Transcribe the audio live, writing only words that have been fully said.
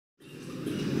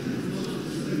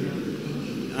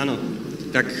Áno,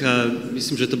 tak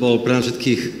myslím, že to bol pre nás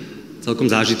všetkých celkom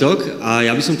zážitok a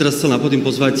ja by som teraz chcel na pódium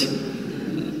pozvať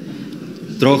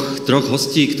troch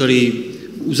hostí, ktorí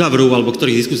uzavrú, alebo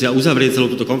ktorých diskusia uzavrie celú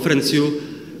túto konferenciu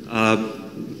a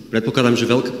predpokladám, že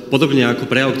podobne ako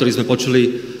prejav, ktorý sme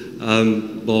počuli,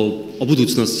 bol o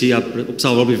budúcnosti a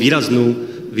obsahoval veľmi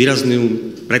výraznú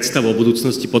predstavu o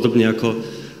budúcnosti, podobne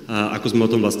ako sme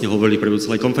o tom vlastne hovorili pre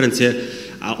celej konferencie.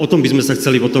 A o tom by sme sa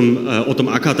chceli, o tom,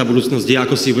 aká tá budúcnosť je,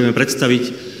 ako si budeme predstaviť,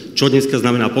 čo dneska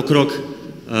znamená pokrok.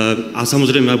 A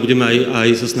samozrejme budeme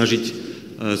aj sa snažiť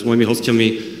s mojimi hostiami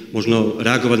možno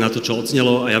reagovať na to, čo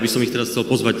odznelo. A ja by som ich teraz chcel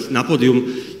pozvať na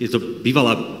pódium. Je to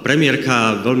bývalá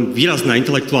premiérka, veľmi výrazná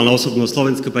intelektuálna osobnosť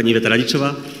Slovenska, pani Iveta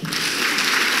Radičová.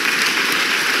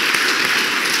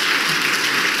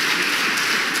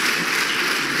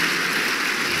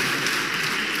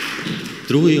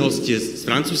 Druhý host je z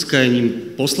Francúzska, je ním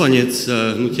poslanec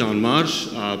hnutia En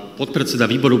Marche a podpredseda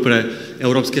výboru pre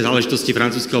európske záležitosti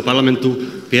francúzskeho parlamentu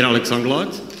Pierre-Alex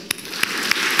Anglade.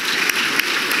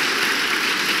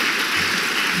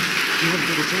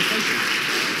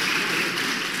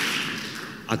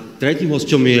 A tretím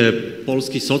hosťom je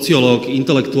poľský sociológ,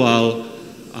 intelektuál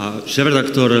a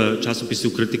šéfredaktor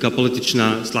časopisu Kritika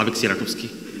političná Slávek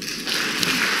Sierakovský.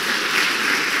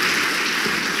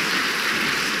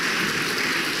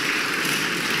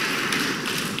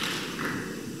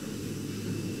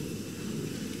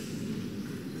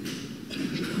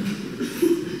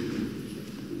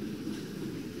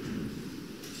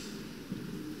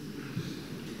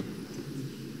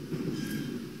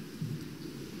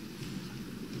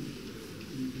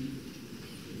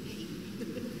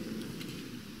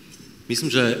 Myslím,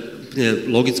 že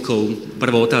logickou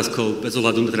prvou otázkou, bez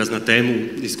ohľadu teraz na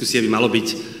tému diskusie, by malo byť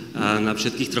na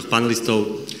všetkých troch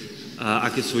panelistov,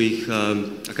 aká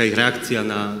je ich reakcia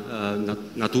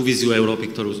na tú víziu Európy,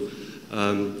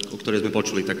 o ktorej sme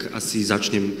počuli. Tak asi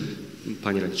začnem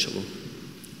pani Radičovou.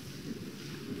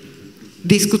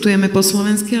 Diskutujeme po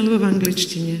slovensky alebo v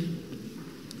angličtine?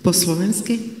 Po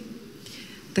slovensky?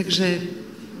 Takže,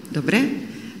 dobre.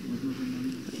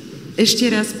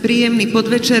 Ešte raz príjemný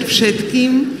podvečer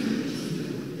všetkým.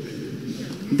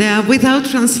 They are without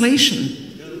translation.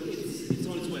 It's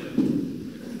on its way.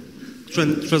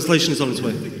 Translation is on its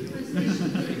way.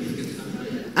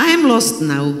 I am lost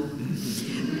now.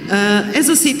 As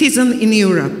a citizen in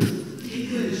Europe.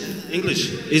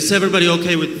 English. Is everybody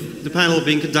okay with the panel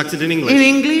being conducted in English? In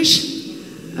English?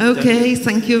 Okay,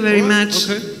 thank you very much.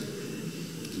 Okay.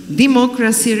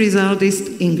 Democracy result is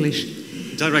English.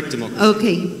 Direct democracy.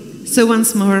 Okay. So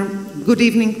once more, good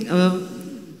evening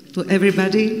to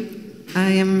everybody.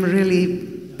 I am really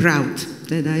proud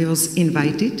that I was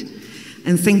invited,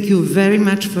 and thank you very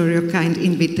much for your kind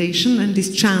invitation and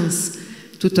this chance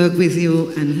to talk with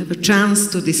you and have a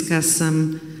chance to discuss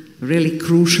some really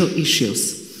crucial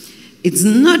issues. It's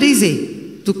not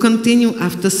easy to continue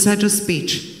after such a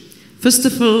speech. First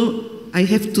of all, I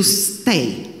have to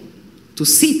stay. To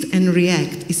sit and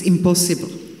react is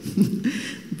impossible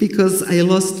because I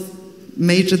lost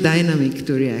major dynamic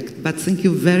to react. But thank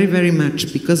you very, very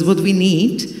much, because what we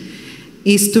need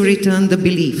is to return the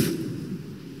belief.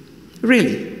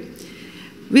 Really.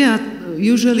 We are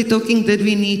usually talking that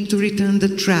we need to return the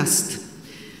trust,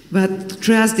 but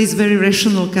trust is a very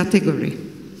rational category.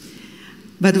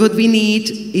 But what we need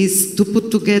is to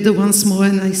put together once more,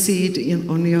 and I see it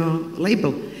on your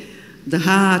label, the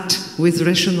heart with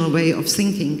rational way of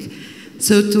thinking.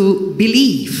 So to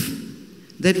believe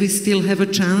that we still have a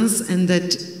chance and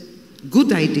that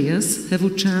good ideas have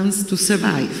a chance to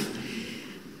survive.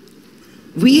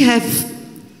 We have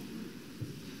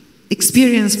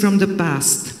experience from the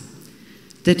past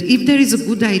that if there is a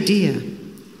good idea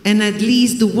and at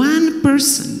least one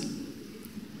person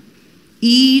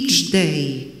each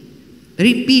day,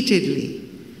 repeatedly,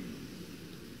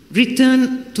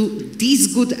 return to this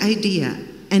good idea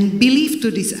and believe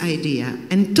to this idea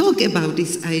and talk about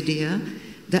this idea,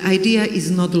 the idea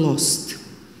is not lost.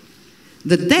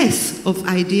 The death of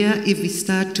idea if we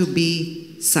start to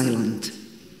be silent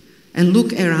and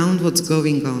look around what's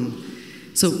going on.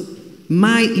 So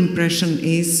my impression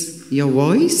is your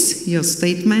voice, your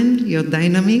statement, your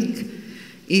dynamic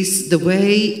is the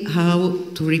way how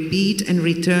to repeat and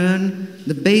return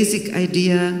the basic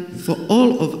idea for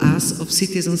all of us, of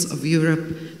citizens of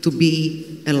Europe, to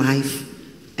be alive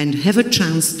and have a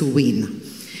chance to win.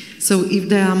 So if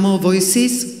there are more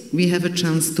voices, we have a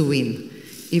chance to win.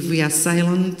 If we are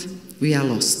silent, we are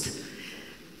lost.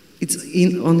 It's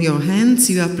on your hands,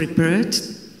 you are prepared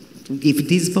to give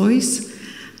this voice,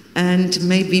 and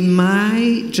maybe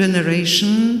my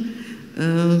generation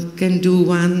can do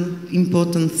one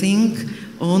important thing,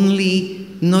 only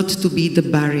not to be the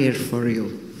barrier for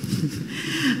you.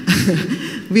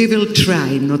 We will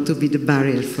try not to be the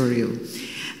barrier for you.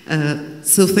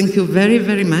 So thank you very,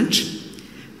 very much,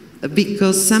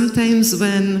 because sometimes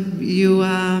when you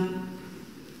are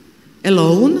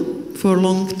alone for a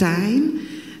long time,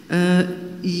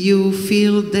 you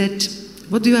feel that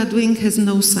what you are doing has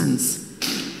no sense.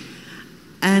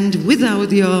 And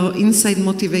without your inside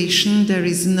motivation, there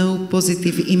is no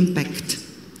positive impact.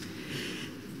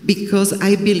 Because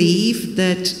I believe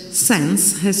that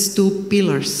sense has two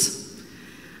pillars.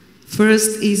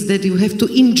 First is that you have to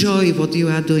enjoy what you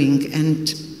are doing,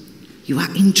 and you are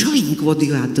enjoying what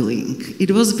you are doing.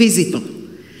 It was visible.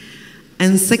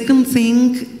 And second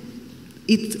thing,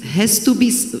 it has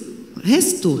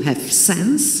to have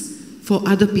sense for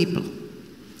other people.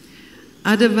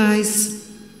 Otherwise,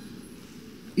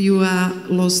 you are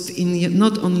lost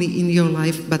not only in your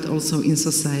life, but also in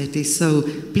society. So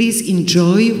please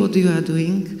enjoy what you are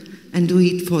doing and do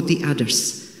it for the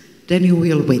others. Then you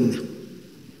will win.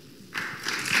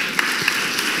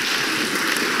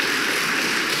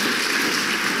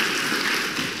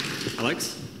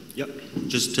 Alex? Yep.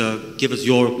 Just give us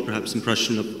your, perhaps,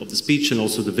 impression of the speech and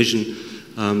also the vision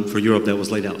for Europe that was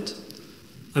laid out.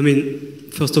 I mean,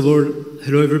 first of all,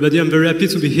 hello everybody. I'm very happy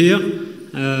to be here.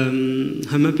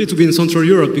 I'm happy to be in Central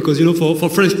Europe because, you know, for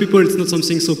French people, it's not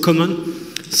something so common.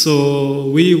 So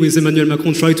we, with Emmanuel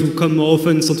Macron, try to come more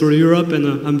often in Central Europe, and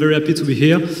I'm very happy to be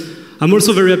here. I'm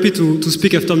also very happy to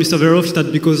speak after Mr.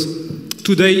 Verhofstadt, because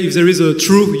today, if there is a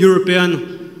true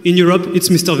European in Europe, it's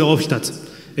Mr. Verhofstadt.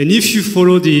 And if you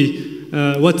follow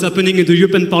what's happening in the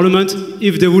European Parliament,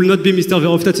 if there will not be Mr.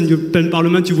 Verhofstadt in the European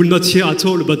Parliament, you will not hear at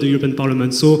all about the European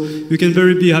Parliament. So you can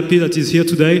very be happy that he's here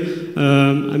today.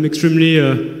 I'm extremely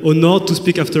honored to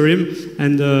speak after him.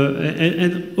 And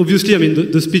obviously, I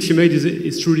mean, the speech he made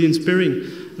is truly inspiring.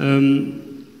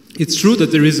 It's true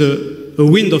that there is a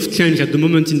wind of change at the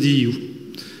moment in the EU.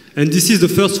 And this is the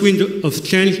first wind of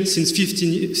change since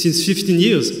 15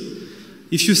 years.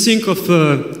 If you think of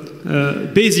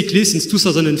basically, since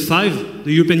 2005,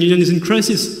 the European Union is in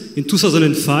crisis. In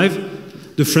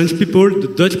 2005, the French people, the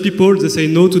Dutch people, they say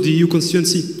no to the EU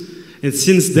constituency. And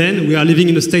since then, we are living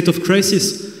in a state of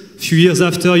crisis. A few years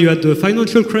after, you had the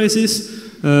financial crisis,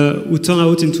 who turned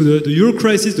out into the Euro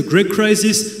crisis, the Greek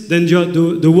crisis, then you had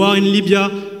the war in Libya,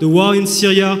 the war in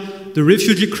Syria, the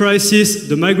refugee crisis,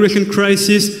 the migration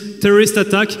crisis, terrorist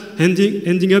attack,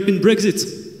 ending up in Brexit.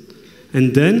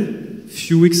 And then, a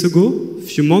few weeks ago, a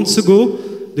few months ago,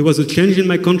 there was a change in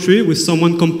my country with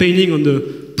someone campaigning on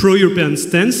the pro-European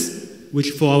stance,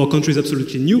 which for our country is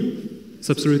absolutely new.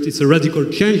 It's a radical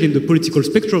change in the political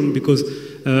spectrum, because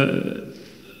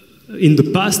in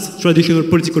the past, traditional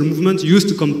political movements used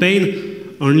to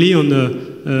campaign only on a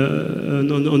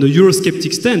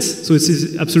Eurosceptic stance. So it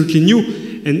is absolutely new.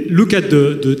 And look at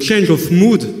the change of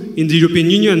mood in the European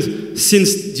Union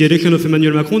since the election of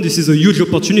Emmanuel Macron. This is a huge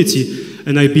opportunity.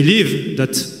 And I believe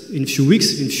that in a few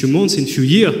weeks, in a few months, in a few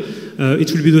years,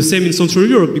 it will be the same in Central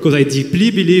Europe, because I deeply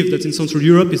believe that in Central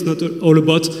Europe it's not all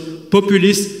about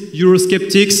populists,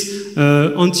 Eurosceptics,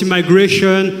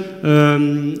 anti-migration,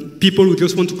 people who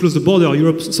just want to close the border.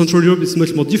 Central Europe is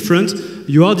much more different.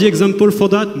 You are the example for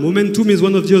that. Momentum is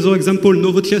one of the other examples.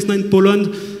 Nowoczesna in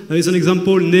Poland is an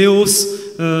example. Neos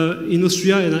in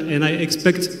Austria, and I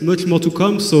expect much more to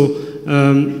come. So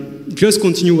just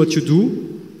continue what you do.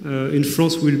 In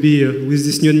France, we'll be with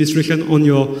this new administration on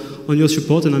your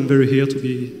support, and I'm very here to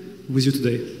be with you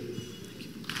today.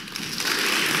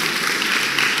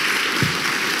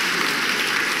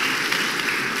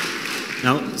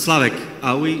 Now, Slavek,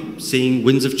 are we seeing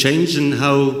winds of change and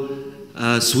how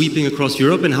sweeping across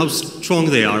Europe, and how strong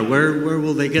they are? Where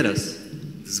will they get us?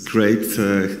 This great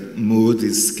mood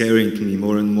is scaring me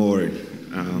more and more.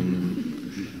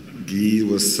 Guy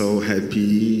was so happy,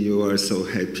 you are so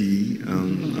happy.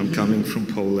 I'm coming from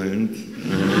Poland.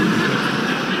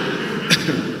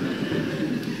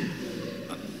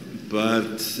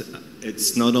 But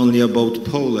it's not only about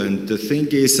Poland. The thing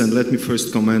is, and let me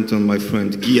first comment on my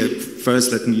friend Guy.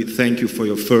 First, let me thank you for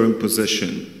your firm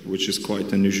position, which is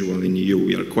quite unusual in the EU.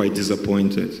 We are quite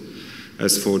disappointed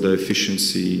as for the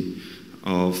efficiency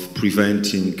of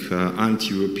preventing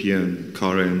anti-European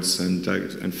currents and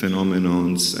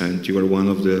phenomenons, and you are one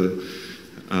of the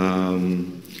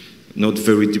not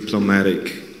very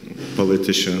diplomatic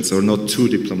politicians, or not too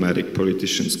diplomatic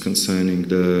politicians, concerning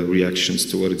the reactions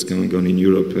to what is going on in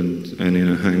Europe and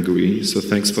in Hungary. So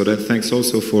thanks for that. Thanks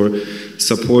also for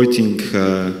supporting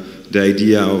the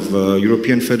idea of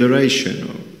European Federation,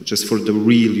 just for the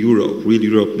real Europe. Real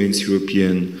Europe means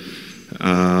European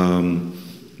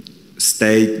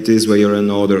state this way or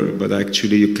another, but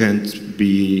actually you can't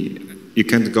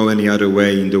go any other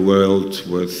way in the world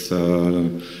with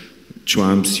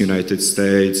Trump's United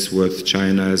States, with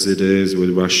China as it is,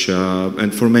 with Russia,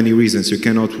 and for many reasons you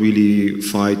cannot really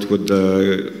fight with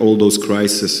all those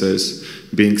crises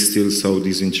being still so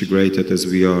disintegrated as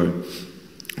we are.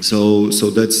 So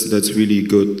that's really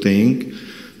good thing.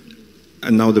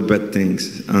 And now the bad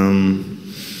things.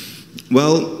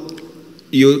 Well,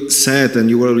 you said, and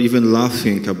you were even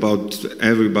laughing about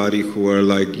everybody who were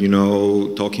like, you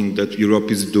know, talking that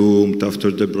Europe is doomed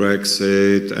after the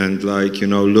Brexit, and like, you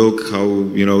know, look how,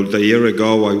 you know, a year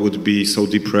ago I would be so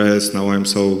depressed, now I'm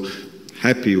so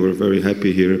happy, we're very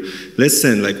happy here.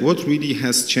 Listen, like, what really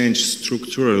has changed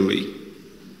structurally?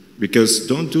 Because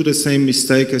don't do the same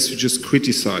mistake as you just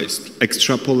criticized,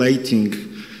 extrapolating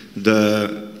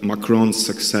the Macron's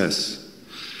success.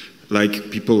 Like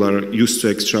people are used to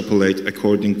extrapolate,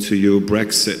 according to you,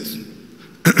 Brexit.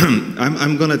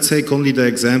 I'm going to take only the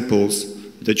examples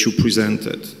that you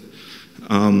presented.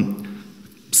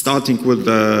 Starting with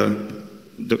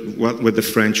the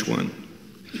French one.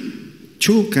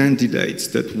 Two candidates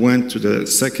that went to the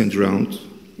second round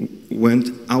went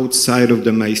outside of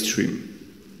the mainstream.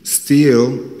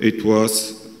 Still, it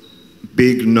was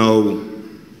big no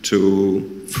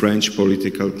to French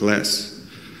political class,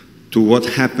 to what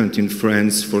happened in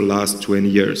France for the last 20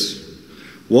 years.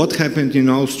 What happened in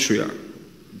Austria?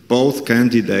 Both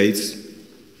candidates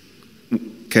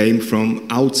came from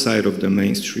outside of the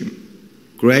mainstream.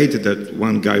 Great that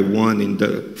one guy won in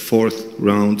the fourth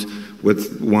round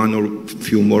with one or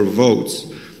few more votes.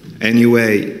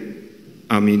 Anyway,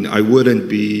 I mean, I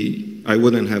wouldn't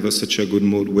have such a good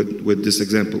mood with this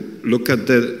example. Look at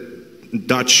the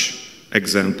Dutch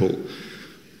example.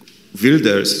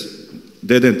 Wilders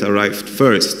didn't arrive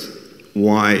first.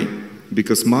 Why?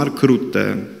 Because Mark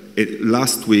Rutte,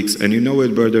 last week's, and you know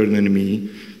it better than me,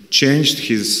 changed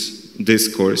his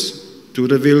discourse to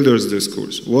the Wilders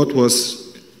discourse. What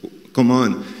was, come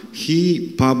on,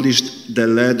 he published the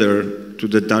letter to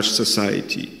the Dutch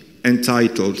society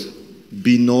entitled,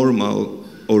 "Be Normal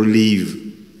or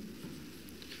Leave,"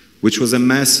 which was a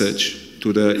message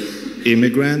to the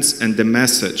immigrants and the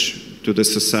message to the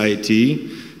society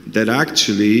that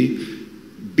actually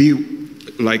be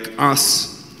like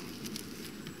us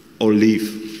or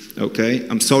leave, okay?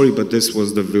 I'm sorry, but this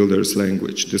was the Wilders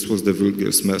language. This was the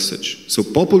Wilders message. So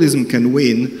populism can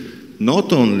win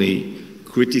not only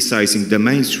criticizing the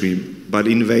mainstream, but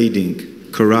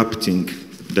invading, corrupting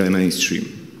the mainstream,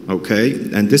 okay?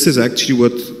 And this is actually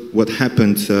what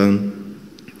happened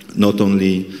not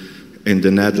only in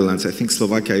the Netherlands. I think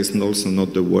Slovakia is also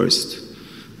not the worst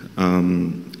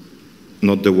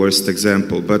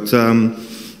example, but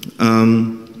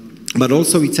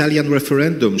also Italian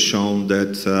referendum shown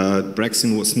that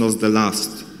Brexit was not the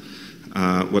last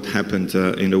what happened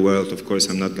in the world. Of course,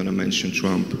 I'm not going to mention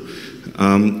Trump.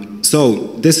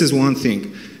 So this is one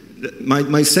thing.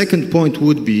 My second point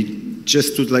would be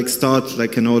just to like start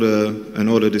like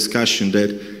another discussion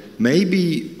that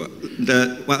maybe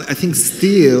I think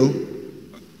still.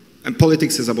 And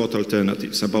politics is about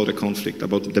alternatives, about a conflict,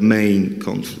 about the main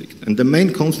conflict. And the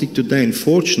main conflict today,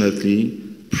 unfortunately,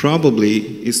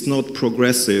 probably is not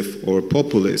progressive or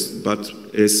populist, but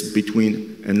is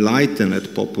between enlightened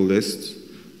populists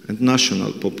and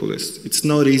national populists. It's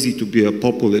not easy to be a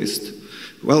populist.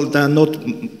 Well, there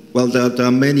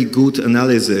are many good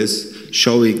analyses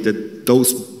showing that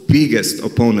those biggest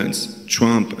opponents,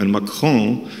 Trump and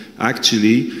Macron,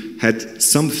 actually had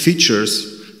some features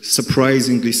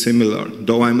surprisingly similar,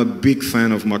 though I'm a big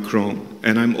fan of Macron,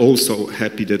 and I'm also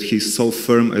happy that he's so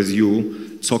firm as you,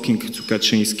 talking to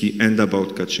Kaczynski and about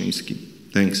Kaczynski.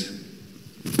 Thanks.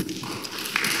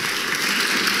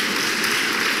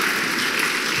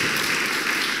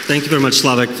 Thank you very much,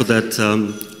 Slavek, for that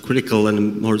critical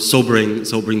and more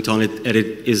sobering tone.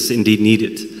 It is indeed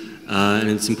needed,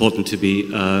 and it's important to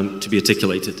be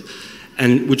articulated.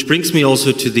 And which brings me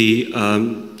also to the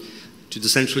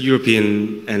Central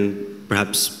European and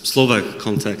perhaps Slovak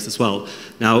context as well.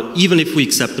 Now, even if we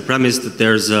accept the premise that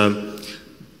there's the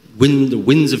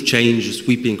winds of change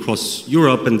sweeping across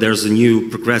Europe and there's a new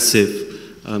progressive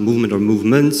movement or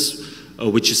movements,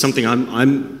 which is something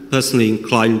I'm personally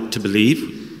inclined to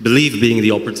believe being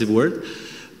the operative word,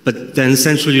 but then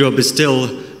Central Europe is still,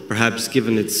 perhaps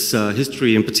given its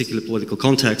history and particular political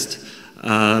context,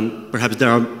 perhaps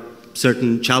there are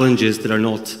certain challenges that are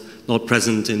not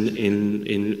present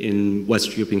in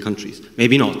West European countries.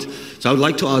 Maybe not. So I would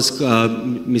like to ask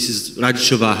Mrs.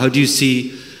 Radichova, how do you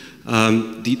see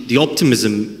the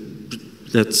optimism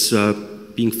that's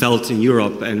being felt in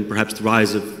Europe and perhaps the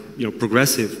rise of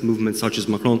progressive movements such as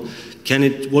Macron,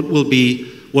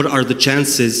 what are the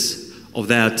chances of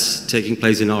that taking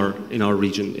place in our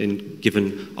region,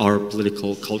 given our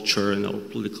political culture and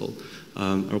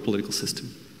our political system?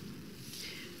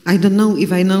 I don't know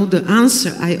if I know the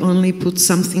answer. I only put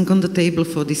something on the table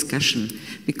for discussion,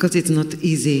 because it's not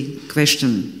easy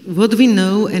question. What we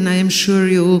know, and I am sure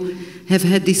you have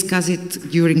had discussed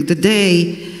it during the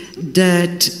day,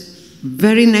 that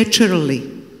very naturally,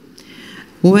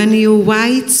 when you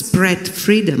widespread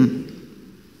freedom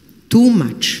too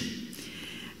much,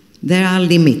 there are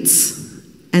limits.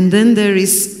 And then there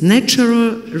is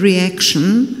natural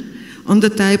reaction on the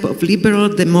type of liberal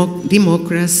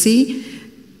democracy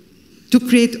to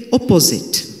create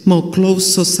opposite, more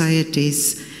closed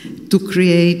societies, to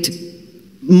create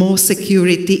more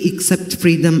security, except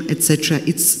freedom, etc.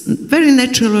 It's a very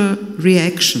natural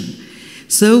reaction.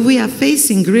 So we are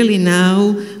facing really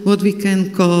now what we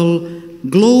can call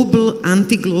global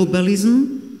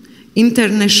anti-globalism,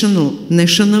 international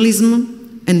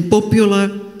nationalism, and popular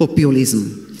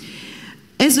populism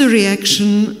as a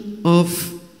reaction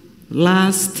of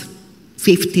last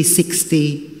 50,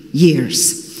 60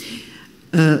 years.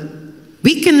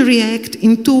 We can react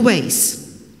in two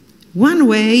ways. One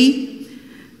way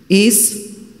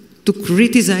is to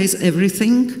criticize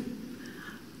everything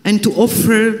and to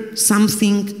offer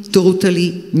something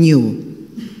totally new.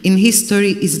 In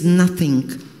history is nothing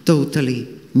totally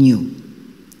new.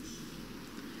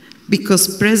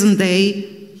 Because present day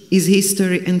is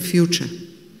history and future,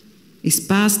 is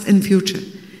past and future.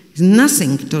 It's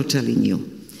nothing totally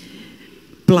new.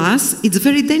 Plus, it's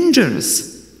very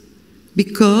dangerous,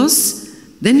 because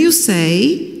then you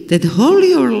say that all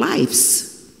your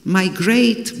lives, my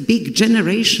great big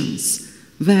generations,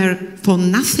 were for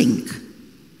nothing.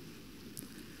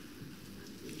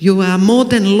 You are more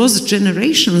than lost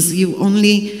generations. You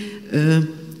only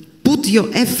put your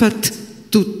effort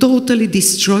to totally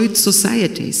destroy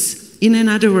societies. In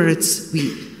other words,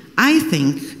 I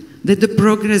think that the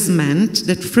progress meant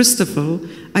that, first of all,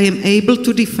 I am able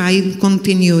to define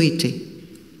continuity.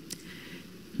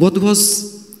 What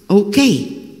was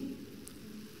okay?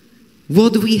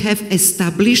 What we have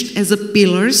established as a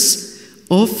pillars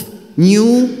of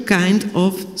new kind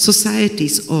of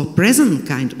societies or present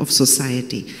kind of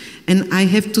society. And I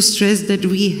have to stress that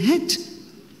we had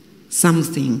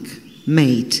something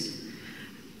made.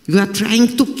 You are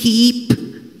trying to keep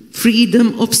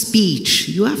freedom of speech.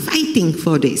 You are fighting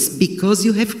for this because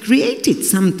you have created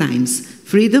sometimes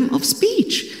freedom of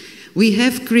speech. We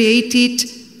have created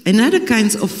another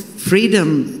kinds of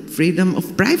freedom, freedom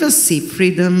of privacy,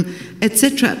 freedom,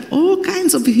 etc. All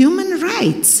kinds of human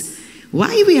rights.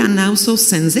 Why we are now so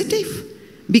sensitive?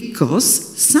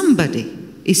 Because somebody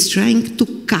is trying to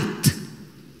cut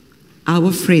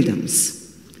our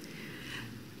freedoms.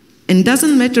 And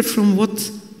doesn't matter from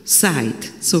what side.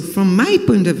 So from my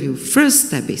point of view, first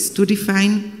step is to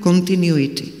define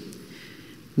continuity.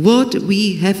 What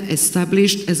we have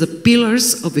established as a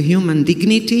pillars of human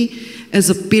dignity, as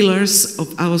a pillars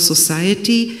of our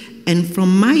society, and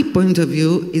from my point of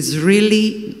view is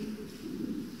really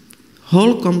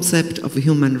whole concept of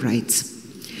human rights.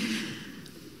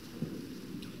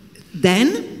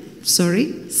 Then,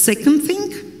 second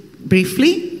thing,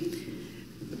 briefly,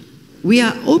 we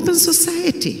are open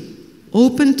society,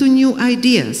 open to new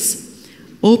ideas,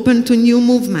 open to new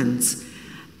movements,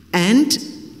 and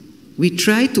we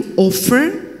try to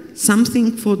offer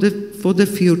something for the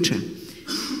future.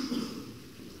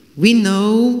 We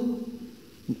know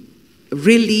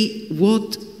really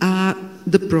what are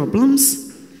the problems.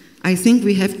 I think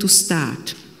we have to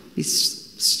start with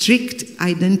strict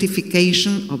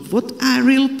identification of what are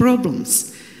real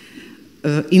problems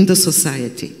in the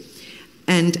society.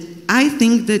 And I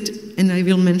think that, and I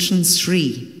will mention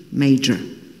three major.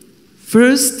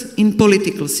 First, in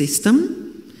political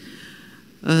system,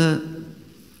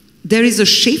 there is a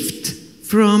shift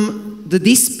from the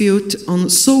dispute on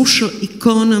social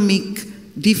economic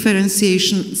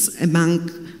differentiations among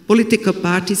political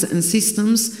parties and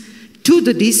systems to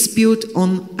the dispute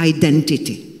on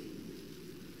identity.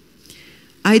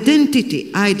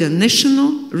 Identity, either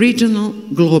national, regional,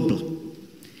 global.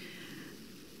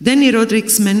 Danny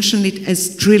Rodrigues mentioned it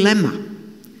as trilemma.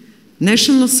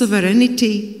 National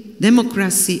sovereignty,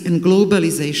 democracy, and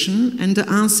globalization, and the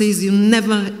answer is you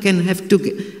never can have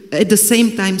at the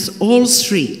same time all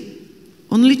three.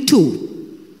 Only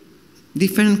two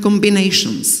different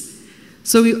combinations.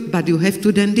 But you have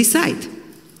to then decide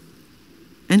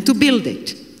and to build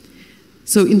it.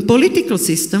 So in political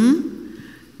system,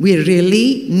 we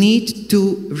really need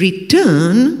to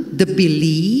return the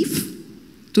belief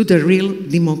to the real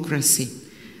democracy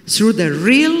through the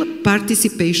real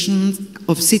participation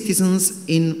of citizens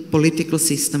in political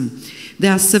system.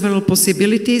 There are several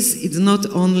possibilities. It's not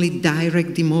only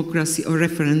direct democracy or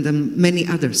referendum, many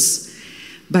others.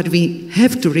 But we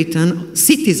have to return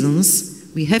citizens,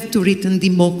 we have to return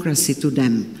democracy to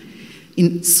them.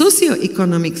 In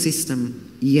socio-economic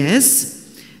system, yes,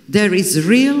 there is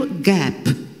real gap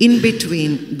in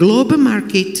between global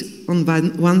market on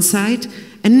one side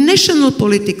and national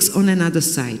politics on another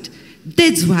side.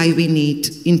 That's why we need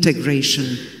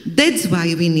integration. That's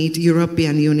why we need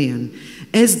European Union,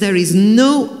 as there is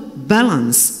no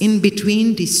balance in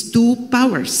between these two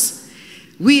powers.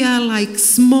 We are like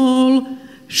small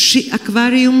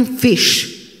aquarium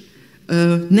fish,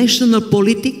 national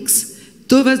politics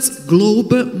towards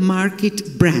global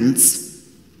market brands.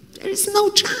 There is no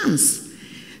chance.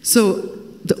 So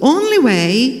the only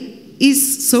way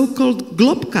is so-called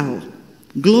global,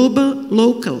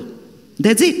 local.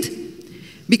 That's it.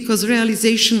 Because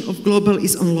realization of global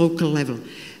is on local level.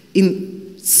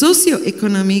 In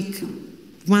socio-economic,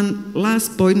 one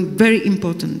last point, very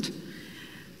important.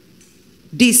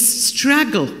 This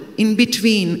struggle in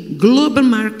between global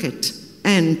market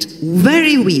and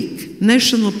very weak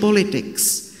national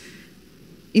politics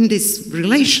in this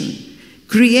relation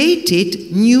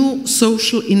created new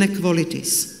social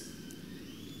inequalities,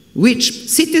 which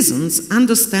citizens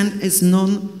understand as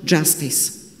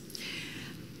non-justice.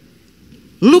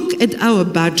 Look at our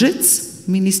budgets,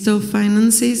 Minister of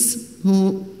Finances,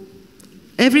 who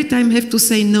every time have to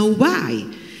say no. Why?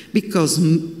 Because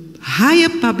higher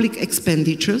public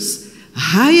expenditures,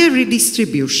 higher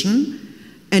redistribution,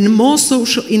 and more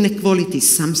social inequalities.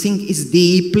 Something is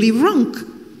deeply wrong,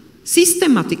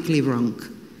 systematically wrong,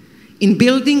 in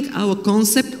building our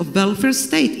concept of welfare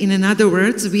state. In other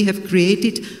words, we have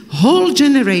created whole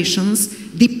generations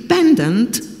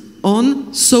dependent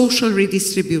on social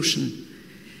redistribution.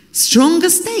 Stronger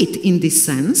state in this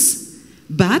sense,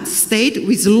 but state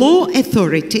with low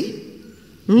authority,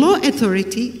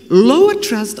 lower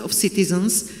trust of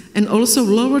citizens, and also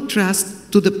lower trust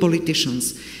to the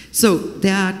politicians. So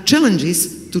there are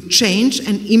challenges to change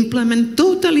and implement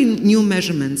totally new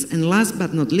measurements. And last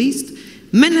but not least,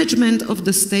 management of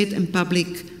the state and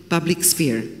public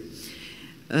sphere.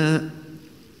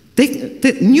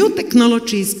 New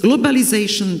technologies,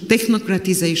 globalization,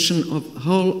 technocratization of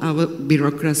whole our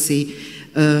bureaucracy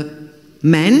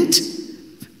meant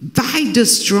by the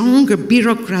stronger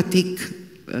bureaucratic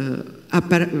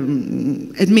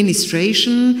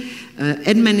administration,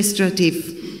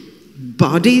 administrative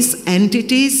bodies,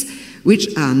 entities,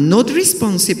 which are not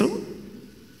responsible,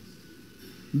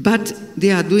 but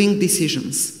they are doing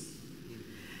decisions.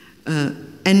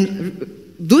 And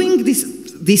doing these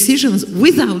decisions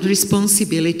without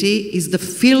responsibility is the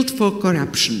field for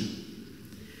corruption.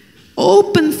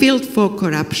 Open field for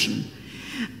corruption,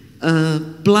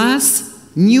 plus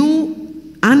new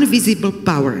invisible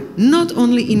power, not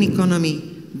only in economy,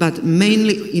 but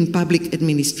mainly in public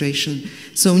administration.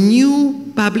 So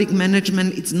new public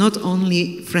management, it's not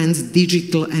only, friends,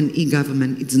 digital and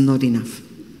e-government, it's not enough.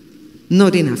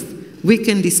 Not enough. We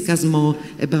can discuss more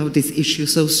about this issue.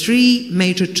 So three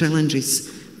major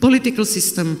challenges: political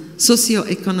system,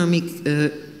 socio-economic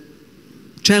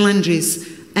challenges,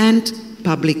 and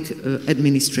public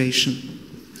administration.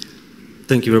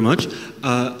 Thank you very much.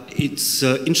 It's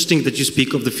interesting that you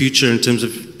speak of the future in terms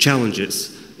of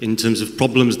challenges, in terms of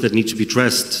problems that need to be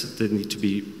addressed, that need to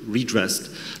be redressed.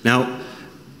 Now,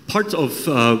 part of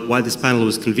why this panel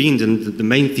was convened, and the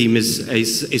main theme is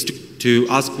to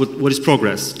ask what is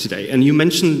progress today. And you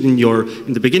mentioned in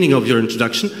the beginning of your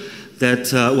introduction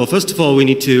that, well, first of all, we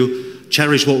need to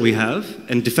cherish what we have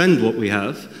and defend what we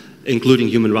have, including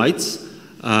human rights,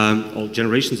 all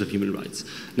generations of human rights.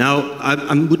 Now,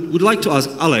 I would like to ask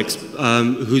Alex,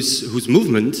 whose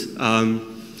movement,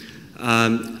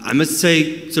 I must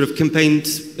say, sort of campaigned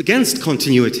against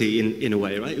continuity in a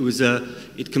way, right?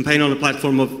 It campaigned on a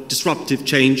platform of disruptive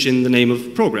change in the name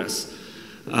of progress.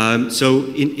 So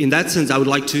in that sense, I would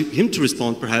like him to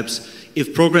respond, perhaps,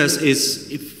 if progress is,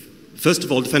 first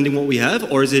of all, defending what we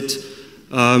have, or is it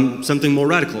something more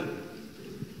radical?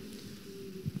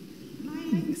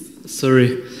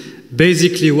 Sorry.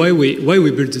 Basically, why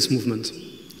we built this movement,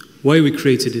 why we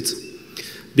created it.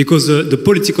 Because the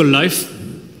political life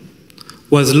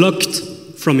was locked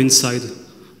from inside,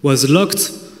 was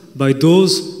locked by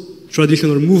those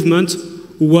traditional movements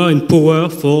who were in power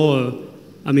for,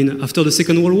 after the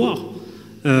Second World War.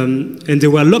 And they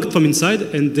were locked from inside,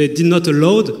 and they did not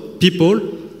allow people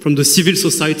from the civil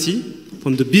society,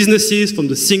 from the businesses, from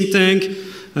the think tank,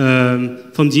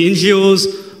 from the NGOs,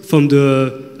 from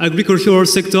the agricultural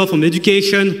sector, from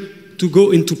education, to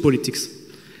go into politics.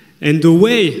 And the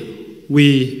way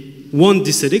we won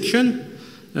this election,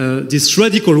 this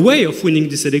radical way of winning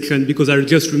this election, because I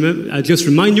just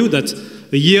remind you that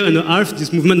a year and a half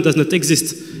this movement does not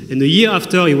exist. And a year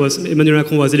after Emmanuel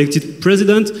Macron was elected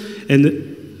president, and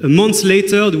a month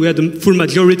later we had a full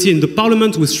majority in the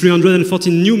parliament with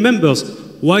 314 new members.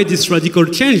 Why this radical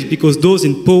change? Because those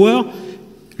in power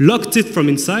locked it from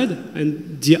inside,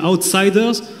 and the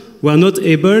outsiders were not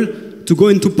able to go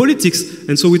into politics.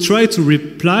 And so we try to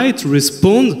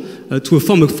respond to a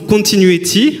form of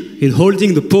continuity in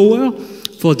holding the power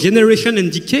for generations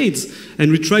and decades.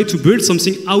 And we try to build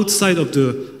something outside of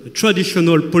the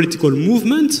traditional political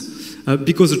movement,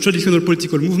 because the traditional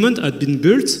political movement had been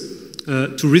built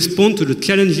to respond to the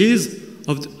challenges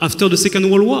after the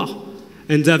Second World War.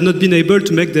 And they have not been able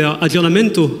to make their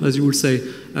aggiornamento, as you will say,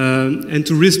 and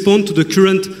to respond to the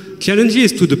current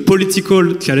challenges, to the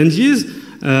political challenges,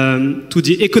 to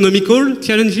the economical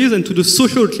challenges, and to the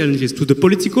social challenges. To the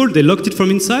political, they locked it from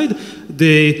inside.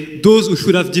 Those who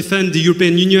should have defended the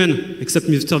European Union, except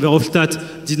Mr.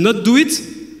 Verhofstadt, did not do it.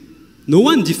 No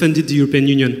one defended the European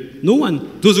Union. No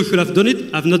one. Those who should have done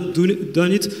it have not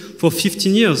done it for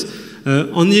 15 years.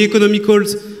 On the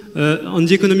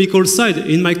economical side,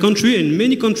 in my country and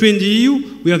many countries in the EU,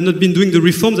 we have not been doing the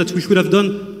reforms that we should have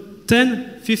done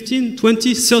 10, 15,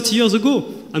 20, 30 years ago.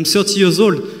 I'm 30 years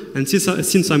old, and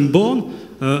since I'm born,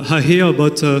 I hear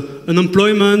about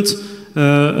unemployment,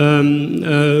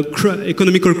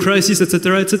 economical crisis,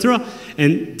 etc., etc.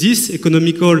 And this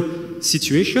economical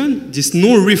situation, this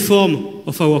no-reform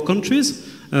of our countries,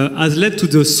 has led to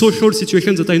the social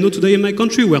situation that I know today in my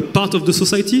country, where part of the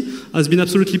society has been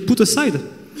absolutely put aside,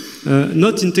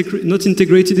 not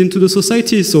integrated into the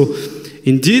society. So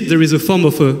indeed, there is a form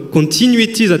of a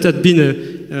continuity that had been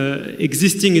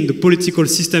existing in the political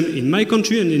system in my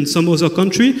country and in some other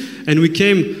country, and we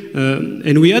came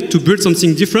and we had to build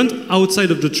something different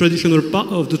outside of the traditional part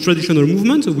of the traditional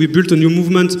movement. We built a new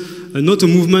movement, not a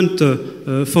movement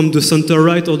from the center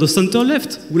right or the center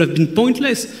left. It would have been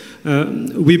pointless.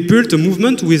 We built a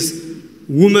movement with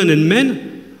women and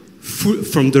men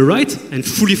from the right and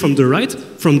fully from the right,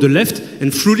 from the left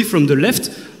and fully from the left,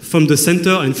 from the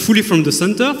center and fully from the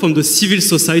center, from the civil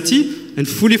society and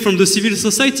fully from the civil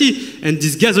society. And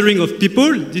this gathering of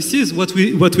people, this is what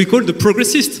we call the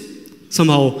progressists,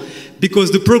 somehow.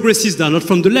 Because the progressists are not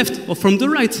from the left or from the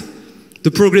right. The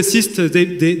progressists,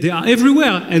 they are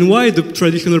everywhere. And why the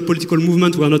traditional political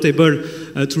movement were not able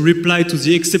to reply to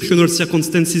the exceptional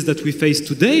circumstances that we face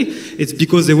today? It's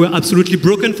because they were absolutely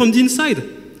broken from the inside.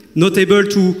 Not able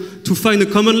to find a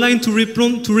common line to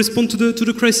respond to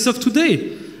the crisis of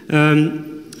today.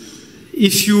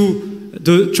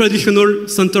 The traditional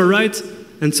center-right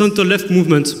and center-left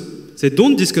movement, they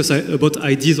don't discuss about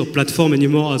ideas or platform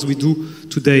anymore as we do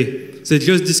today. They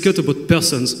just discuss about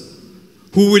persons.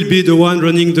 Who will be the one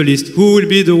running the list? Who will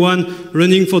be the one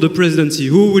running for the presidency?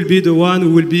 Who will be the one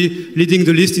who will be leading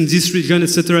the list in this region,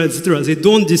 etc., etc. They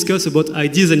don't discuss about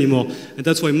ideas anymore. And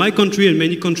that's why my country and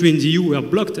many countries in the EU were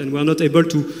blocked and were not able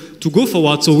to go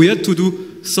forward. So we had to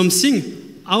do something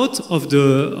out of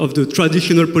the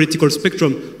traditional political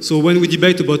spectrum. So when we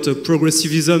debate about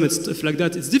progressivism and stuff like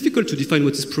that, it's difficult to define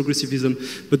what is progressivism.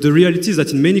 But the reality is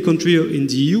that in many countries in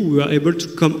the EU, we were able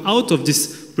to come out of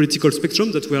this political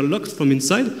spectrum that were locked from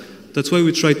inside. That's why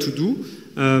we try to do,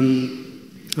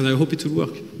 and I hope it will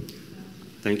work.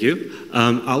 Thank you.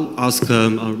 I'll ask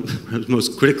our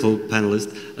most critical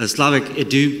panelist,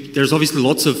 Slavek. There's obviously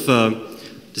lots of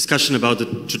discussion about the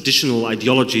traditional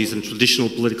ideologies and traditional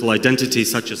political identities,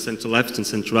 such as center-left and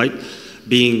center-right,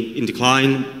 being in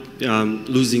decline,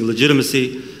 losing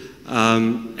legitimacy.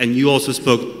 And you also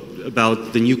spoke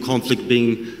about the new conflict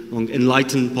being among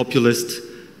enlightened populists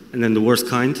and then the worst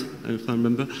kind, if I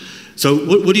remember. So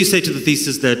what do you say to the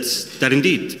thesis that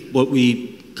indeed what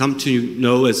we come to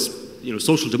know as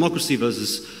social democracy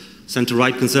versus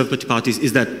center-right conservative parties,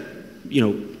 is that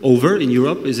over in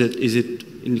Europe? Is it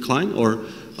in decline, or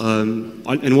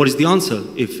and what is the answer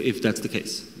if that's the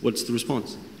case? What's the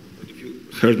response? If you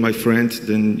heard my friend,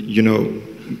 then you know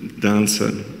the answer.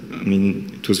 I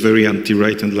mean, it was very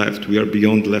anti-right and left. We are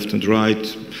beyond left and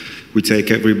right. We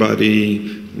take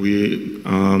everybody. We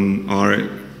are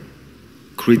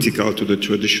critical to the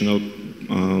traditional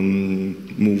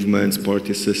movements,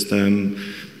 party system,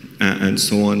 and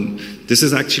so on. This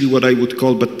is actually what I would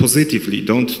call, but positively.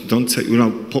 Don't say,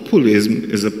 populism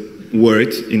is a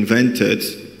word invented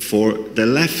for the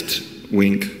left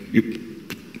wing.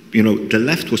 The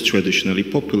left was traditionally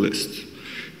populist.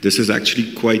 This is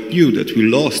actually quite new that we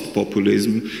lost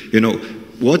populism.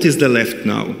 what is the left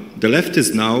now? The left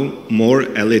is now more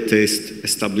elitist,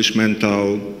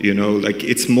 establishmental, you know, like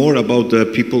it's more about the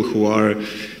people who are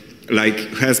like,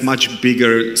 has much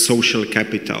bigger social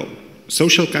capital.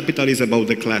 Social capital is about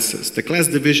the classes. The class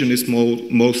division is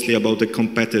mostly about the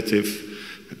competitive,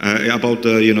 about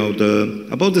the, you know,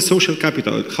 about the social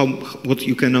capital, what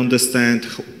you can understand,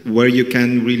 where you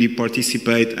can really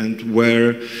participate, and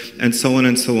where, and so on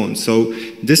and so on. So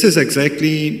this is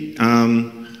exactly,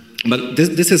 but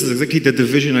this is exactly the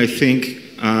division. I think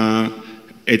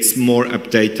it's more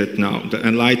updated now. The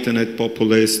enlightened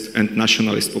populist and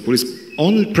nationalist populist.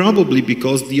 Only probably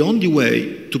because the only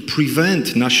way to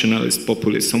prevent nationalist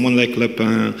populists, someone like Le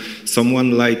Pen,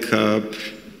 someone like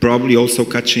probably also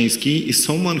Kaczynski, is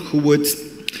someone who would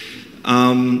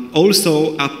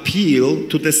also appeal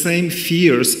to the same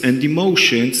fears and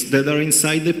emotions that are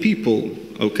inside the people,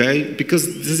 okay? Because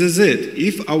this is it.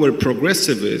 If our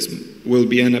progressivism will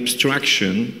be an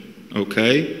abstraction,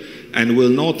 okay, and will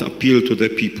not appeal to the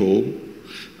people,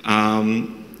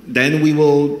 then we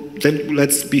will, then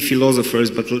let's be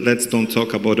philosophers, but let's don't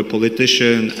talk about a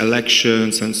politician,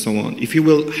 elections, and so on. If you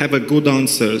will have a good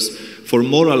answers for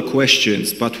moral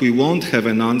questions, but we won't have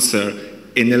an answer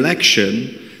in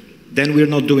election, then we're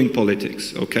not doing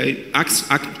politics, okay?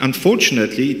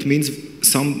 Unfortunately, it means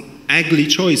some ugly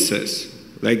choices.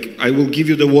 Like, I will give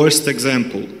you the worst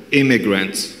example,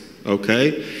 immigrants,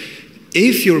 okay?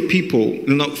 If your people,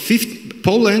 you know,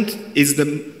 Poland is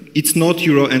it's not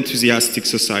Euro-enthusiastic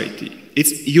society.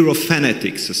 It's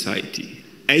Euro-fanatic society.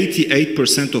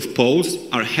 88% of Poles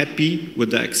are happy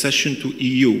with the accession to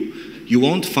EU. You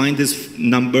won't find these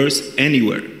numbers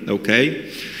anywhere, okay?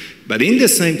 But in the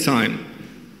same time,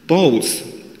 Poles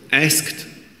asked,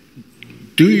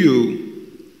 would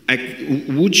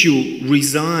you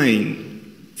resign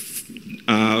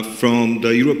from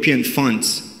the European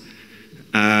funds,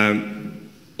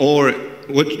 or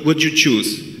what would you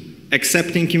choose?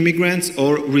 Accepting immigrants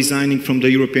or resigning from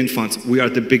the European funds? We are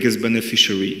the biggest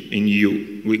beneficiary in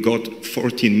EU. We got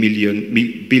 14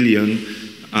 billion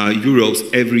euros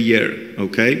every year,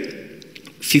 okay?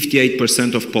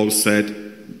 58% of Poles said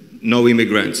no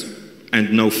immigrants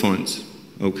and no funds,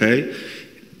 okay?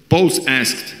 Poles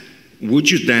asked, would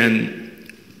you then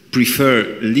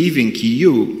prefer leaving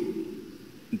EU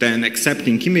than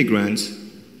accepting immigrants?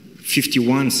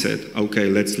 51 said, okay,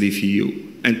 let's leave EU.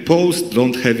 And Poles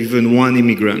don't have even one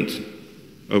immigrant,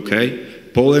 okay?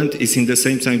 Poland is in the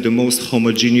same time the most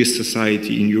homogeneous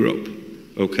society in Europe,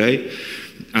 okay?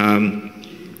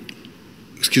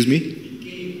 Excuse me?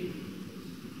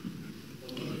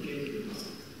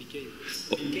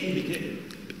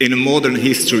 In a modern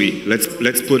history,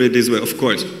 let's put it this way, of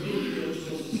course.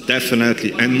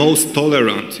 Definitely, and most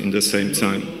tolerant in the same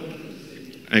time.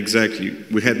 Exactly.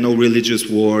 We had no religious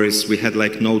wars. We had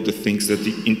like no the things that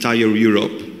the entire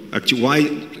Europe. Actually, why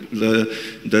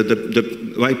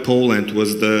Poland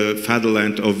was the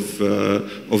fatherland of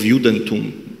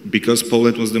Judentum? Because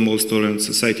Poland was the most tolerant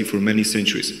society for many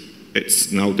centuries.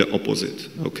 It's now the opposite.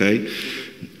 Okay.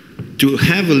 To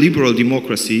have a liberal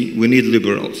democracy, we need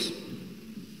liberals.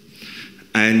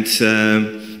 And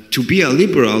to be a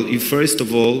liberal, first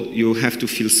of all, you have to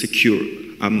feel secure.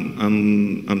 I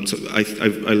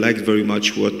liked very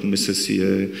much what Mrs.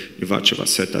 Ivacheva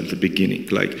said at the beginning.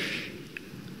 Like,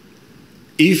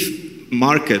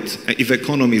 if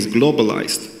economy is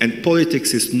globalized and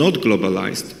politics is not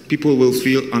globalized, people will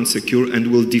feel insecure and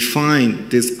will define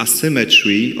this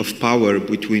asymmetry of power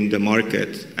between the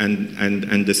market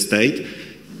and the state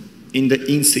in the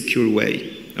insecure way,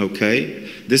 okay?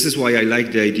 This is why I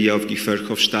like the idea of the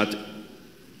Verhofstadt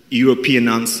European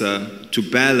answer to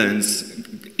balance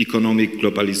economic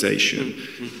globalization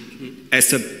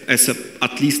as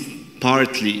at least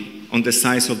partly on the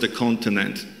size of the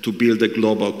continent to build a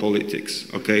global politics,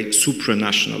 okay,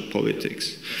 supranational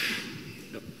politics.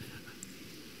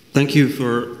 Thank you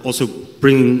for also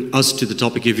bringing us to the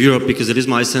topic of Europe, because it is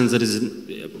my sense, that is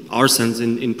our sense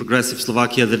in progressive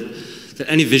Slovakia, that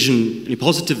any vision, any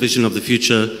positive vision of the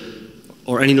future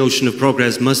or any notion of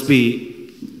progress must be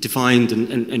defined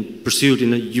and pursued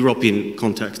in a European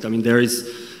context. I mean, there is,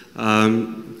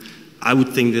 I would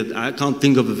think that I can't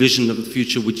think of a vision of the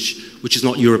future which is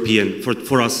not European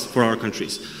for us, for our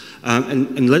countries.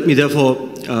 And let me therefore,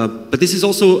 but this is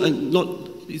also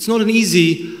it's not an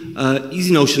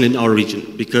easy notion in our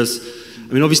region, because,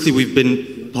 I mean, obviously we've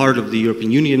been part of the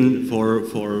European Union for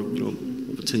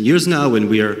 10 years now, and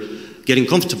we are getting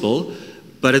comfortable.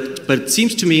 But it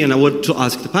seems to me, and I want to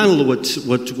ask the panel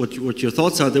what your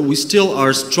thoughts are, that we still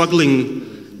are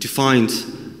struggling to find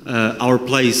our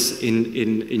place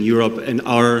in Europe and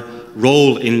our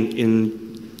role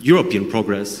in European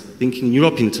progress, thinking in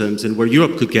European terms and where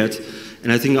Europe could get.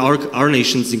 And I think our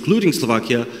nations, including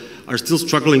Slovakia, are still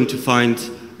struggling to find,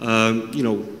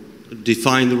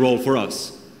 define the role for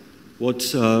us. What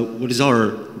is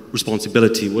our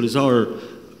responsibility? What is our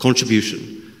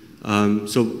contribution?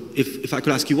 So if I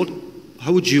could ask you, what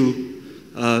would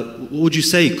you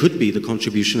say could be the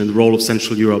contribution and the role of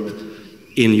Central Europe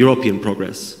in European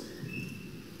progress?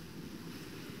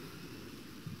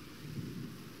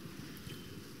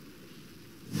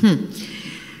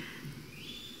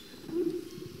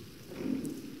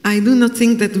 I do not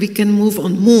think that we can move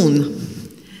on moon.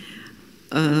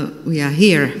 We are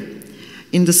here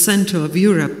in the center of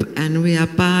Europe, and we are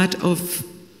part of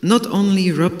not only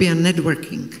European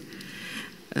networking.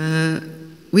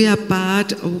 We are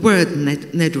part of world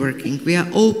networking. We are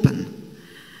open.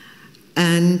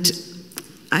 And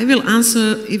I will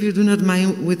answer, if you do not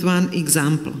mind, with one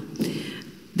example.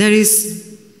 There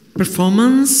is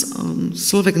performance on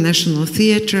Slovak National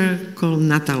Theatre called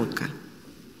Natalka.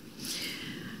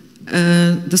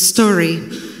 The story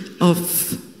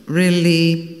of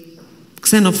really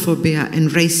xenophobia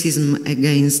and racism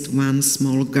against one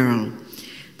small girl.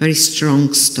 Very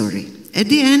strong story. At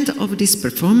the end of this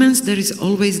performance, there is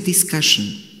always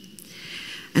discussion.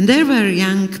 And there were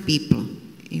young people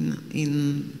in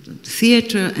the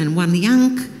theater, and one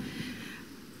young,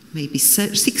 maybe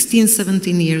 16,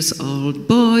 17 years old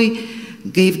boy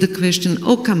gave the question,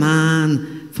 oh, come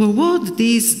on, for what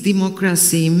this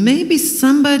democracy? Maybe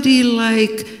somebody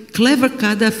like clever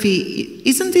Gaddafi,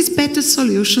 isn't this better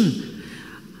solution?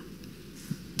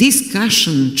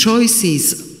 Discussion,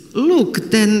 choices, look,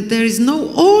 then there is no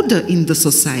order in the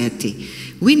society.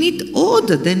 We need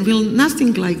order, then will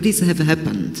nothing like this have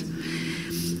happened.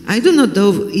 I do not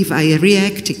know if I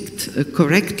reacted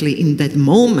correctly in that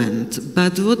moment,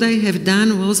 but what I have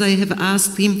done was I have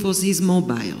asked him for his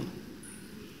mobile.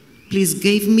 Please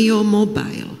give me your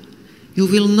mobile. You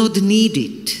will not need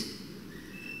it,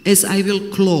 as I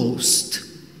will close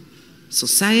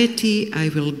society, I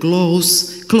will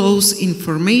close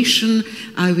information,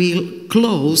 I will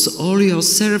close all your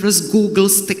servers,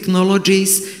 Google's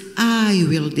technologies. I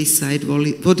will decide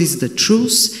what is the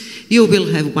truth. You will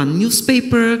have one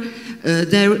newspaper,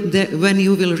 when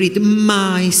you will read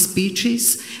my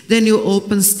speeches, then you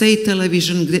open state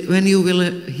television when you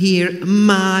will hear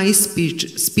my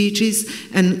speeches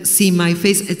and see my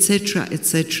face, etc.,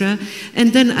 etc.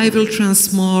 And then I will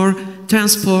transform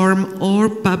all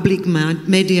public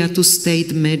media to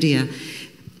state media.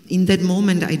 In that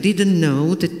moment, I didn't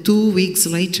know that 2 weeks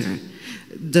later,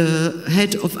 the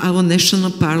head of our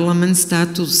national parliament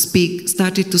started to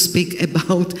speak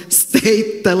about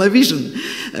state television.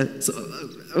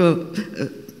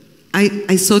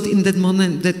 I thought in that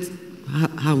moment that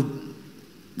how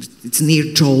it's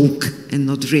near joke and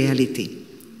not reality.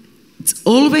 It's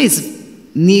always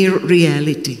near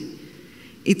reality.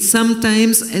 It's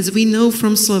sometimes, as we know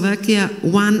from Slovakia,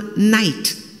 one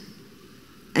night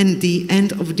and the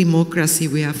end of democracy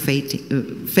we are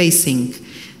facing.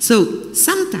 So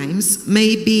sometimes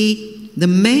maybe the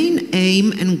main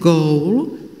aim and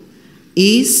goal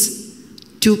is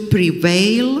to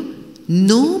prevail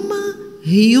normal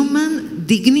human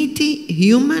dignity,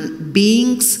 human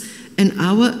beings, and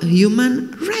our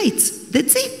human rights.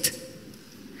 That's it.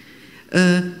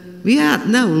 We are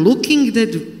now looking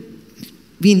that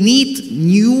we need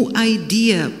new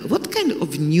idea. What kind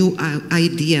of new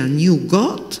idea? New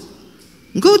God?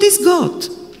 God is God.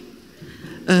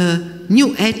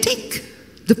 New ethic?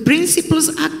 The principles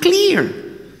are clear.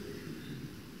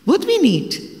 What we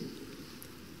need?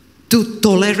 To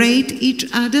tolerate each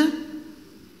other,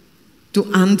 to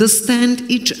understand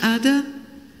each other,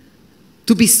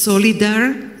 to be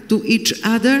solidar to each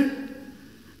other,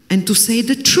 and to say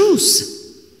the truth.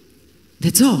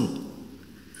 That's all.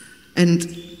 And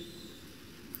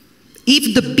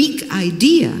if the big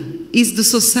idea is the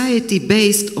society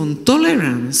based on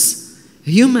tolerance,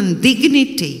 human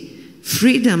dignity,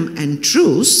 freedom and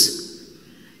truth,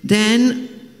 then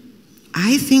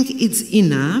I think it's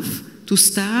enough to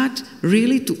start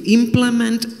really to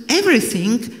implement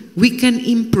everything we can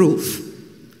improve.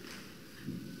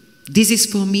 This is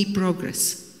for me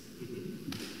progress.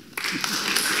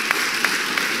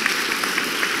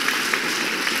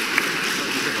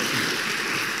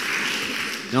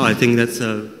 No, I think that's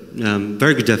a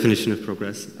very good definition of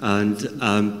progress. And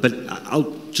but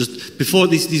I'll just before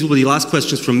these will be the last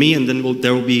questions from me, and then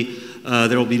there will be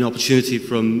an opportunity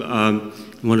from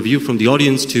one of you from the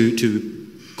audience to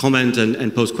comment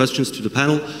and pose questions to the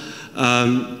panel.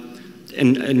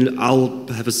 And I'll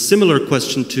have a similar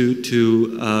question to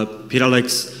Pierre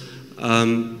Alex.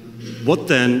 What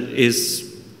then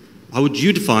is how would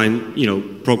you define,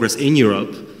 progress in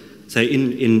Europe, say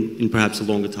in perhaps a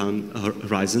longer time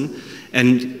horizon?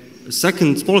 And a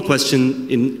second smaller question,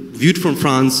 viewed from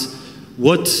France,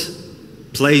 what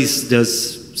place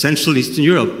does Central Eastern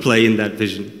Europe play in that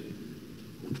vision?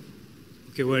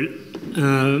 Okay, well,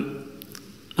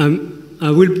 I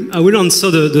will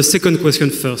answer the second question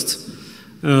first.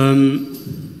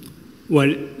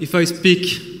 Well, if I speak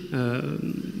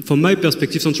from my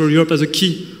perspective, Central Europe has a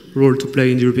key role to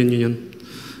play in the European Union.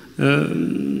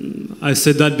 I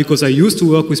said that because I used to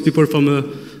work with people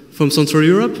from Central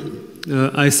Europe.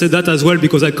 I said that as well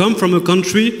because I come from a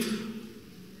country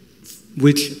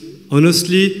which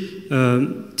honestly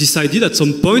decided at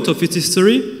some point of its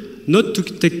history not to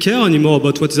take care anymore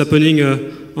about what is happening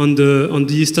on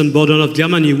the eastern border of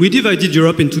Germany. We divided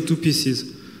Europe into two pieces.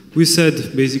 We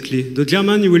said, basically, the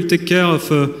Germans will take care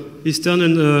of Eastern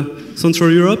and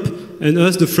Central Europe, and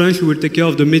us, the French, will take care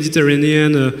of the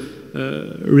Mediterranean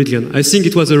region. I think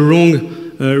it was a wrong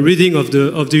reading of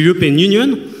the European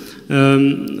Union,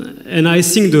 and I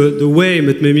think the way,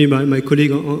 but maybe my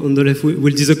colleague on the left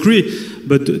will disagree,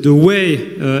 but the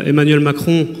way Emmanuel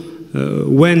Macron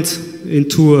went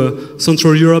into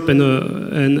Central Europe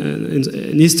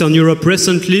and Eastern Europe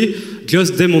recently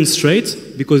just demonstrate,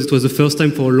 because it was the first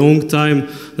time for a long time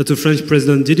that a French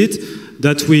president did it,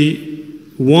 that we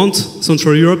want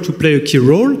Central Europe to play a key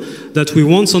role, that we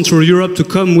want Central Europe to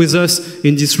come with us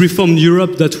in this reformed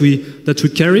Europe that we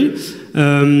carry,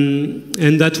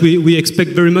 and that we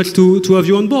expect very much to have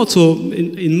you on board. So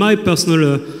in my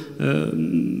personal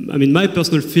my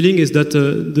personal feeling is that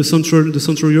the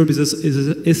Central Europe is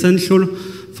essential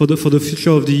for the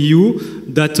future of the EU.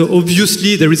 That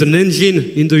obviously there is an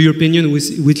engine in the European Union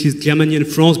which is Germany and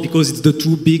France, because it's the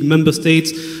two big member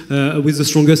states with the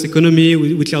strongest economy,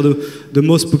 which are the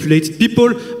most populated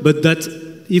people. But that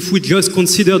if we just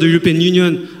consider the European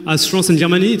Union as France and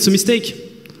Germany, it's a mistake.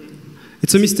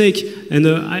 It's a mistake, and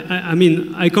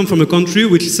I come from a country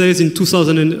which says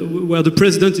where the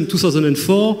president in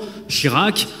 2004,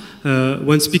 Chirac,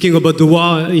 when speaking about the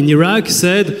war in Iraq,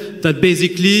 said that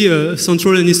basically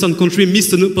Central and Eastern countries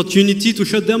missed an opportunity to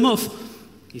shut them off.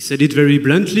 He said it very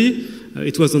bluntly.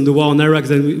 It was on the war in Iraq,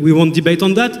 then we won't debate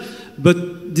on that,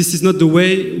 but this is not the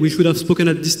way we should have spoken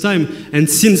at this time. And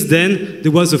since then,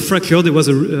 there was a fracture, there was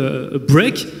a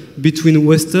break between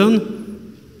Western,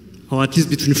 or at least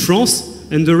between France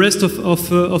and the rest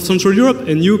of Central Europe.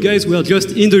 And you guys were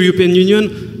just in the European Union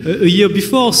a year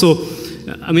before. So,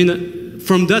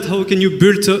 from that, how can you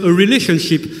build a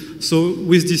relationship? So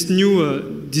with this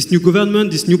new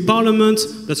government, this new parliament,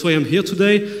 that's why I'm here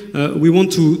today, we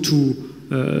want to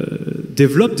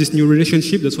develop this new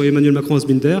relationship. That's why Emmanuel Macron has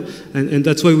been there, and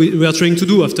that's what we are trying to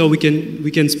do. After we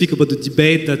can speak about the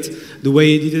debate, that the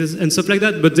way it is and stuff like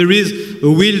that. But there is a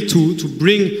will to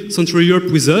bring Central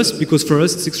Europe with us, because for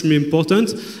us it's extremely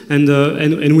important, and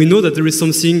we know that there is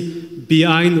something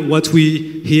behind what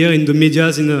we hear in the media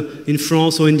in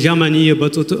France or in Germany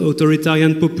about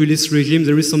authoritarian populist regime.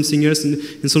 There is something else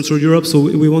in Central Europe, so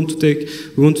we want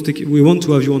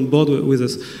to have you on board with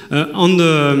us. On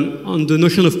the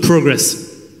notion of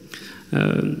progress,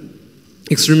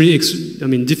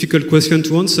 difficult question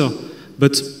to answer,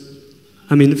 but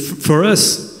for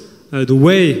us, the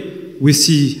way we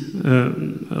see,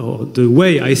 or the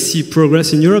way I see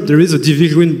progress in Europe, there is a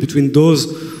division between those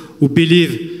who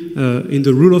believe in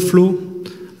the rule of law,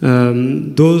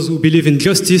 those who believe in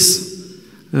justice,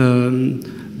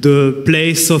 the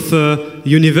place of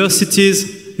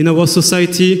universities in our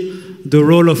society, the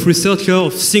role of researcher,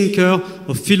 of thinker,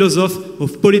 of philosopher,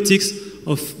 of politics,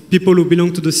 of people who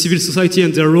belong to the civil society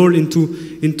and their role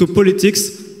into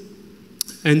politics,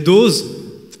 and those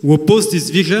who oppose this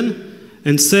vision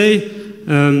and say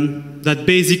that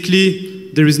basically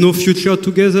there is no future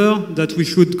together, that we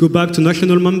should go back to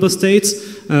national member states,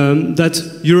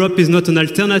 that Europe is not an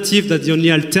alternative, that the only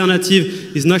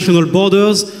alternative is national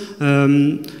borders,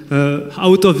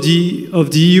 out of the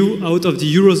EU, out of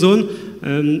the Eurozone.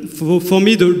 For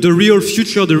me, the real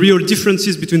future, the real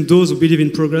differences between those who believe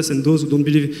in progress and those who don't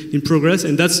believe in progress,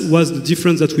 and that was the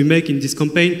difference that we make in this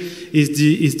campaign, is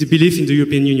the belief in the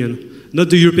European Union. Not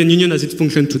the European Union as it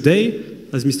functions today,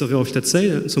 as Mr. Verhofstadt said,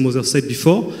 and some others said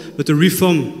before, but a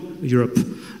reform Europe.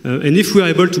 And if we are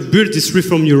able to build this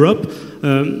reform Europe,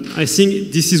 I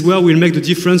think this is where we'll make the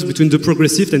difference between the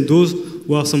progressive and those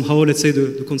who are somehow, let's say,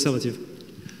 the conservative.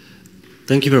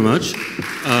 Thank you very much.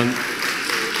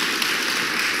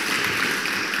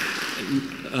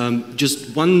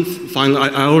 Just one final,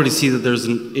 I already see that there's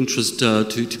an interest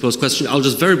to pose questions. I'll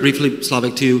just very briefly,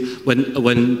 Slavek, to you,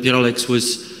 when Pierre-Alex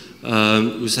was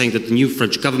saying that the new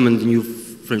French government, the new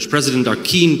French president are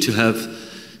keen to have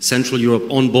Central Europe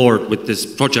on board with this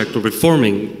project of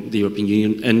reforming the European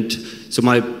Union. And so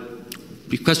my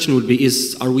question would be,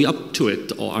 are we up to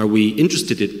it, or are we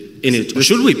interested in it, or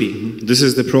should we be? This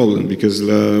is the problem, because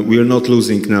we are not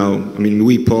losing now. I mean,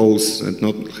 we Poles and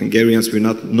not Hungarians, we're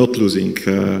not losing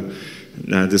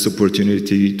this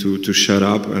opportunity to shut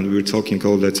up, and we're talking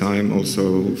all the time,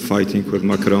 also fighting with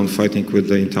Macron, fighting with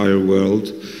the entire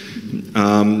world.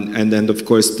 And then, of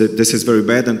course, this is very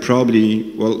bad, and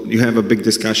probably, well, you have a big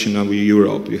discussion now with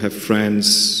Europe. You have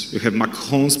France, you have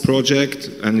Macron's project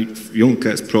and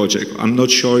Juncker's project. I'm not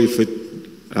sure if it,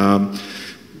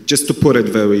 just to put it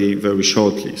very, very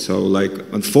shortly, so like,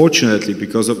 unfortunately,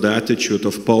 because of the attitude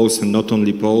of Poles, and not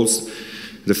only Poles,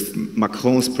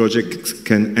 Macron's project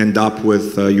can end up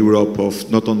with Europe of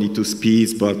not only two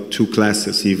speeds, but two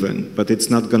classes even. But it's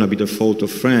not going to be the fault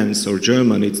of France or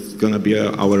Germany, it's going to be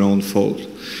our own fault.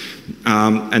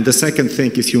 And the second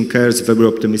thing is Juncker's very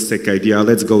optimistic idea,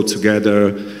 let's go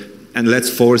together and let's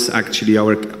force actually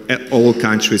all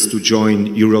countries to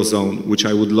join Eurozone, which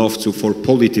I would love to for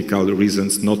political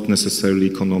reasons, not necessarily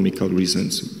economical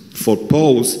reasons. For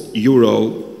Poles,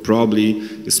 Euro probably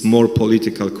is more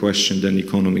political question than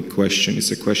economic question. It's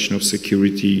a question of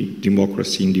security,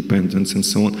 democracy, independence, and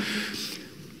so on.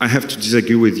 I have to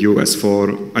disagree with you as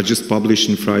for, I just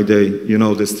published on Friday, you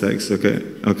know this text, okay,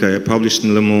 I published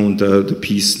in Le Monde the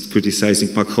piece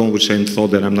criticizing Macron, which I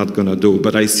thought that I'm not going to do,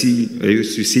 but you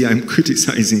see I'm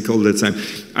criticizing all the time.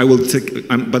 I will take,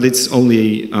 but it's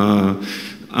only,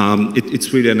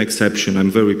 it's really an exception. I'm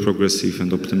very progressive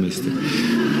and optimistic.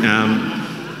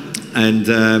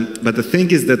 But the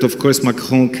thing is that, of course,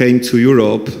 Macron came to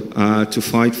Europe to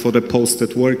fight for the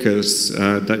posted workers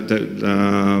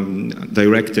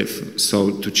directive,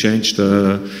 so to change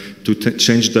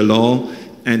the law.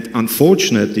 And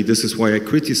unfortunately, this is why I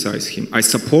criticize him. I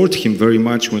support him very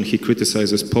much when he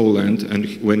criticizes Poland and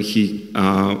when he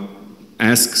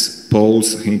asks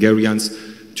Poles, Hungarians,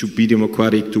 to be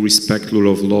democratic, to respect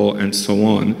rule of law, and so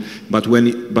on. But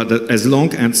as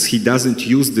long as he doesn't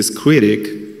use this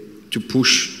critic to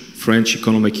push French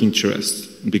economic interests,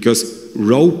 because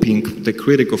roping the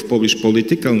critic of Polish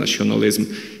political nationalism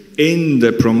in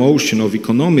the promotion of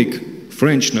economic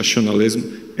French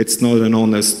nationalism, it's not an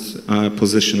honest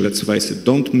position, let's face it.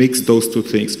 Don't mix those two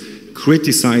things.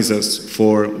 Criticize us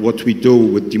for what we do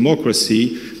with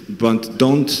democracy, but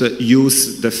don't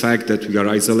use the fact that we are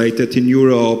isolated in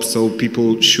Europe, so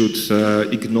people should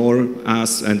ignore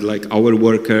us and like our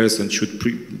workers and should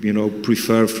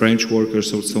prefer French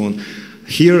workers or so on.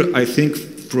 Here, I think,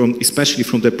 especially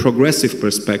from the progressive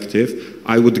perspective,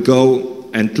 I would go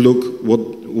and look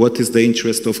what is the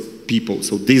interest of people.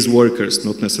 So these workers,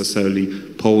 not necessarily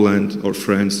Poland or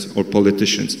France or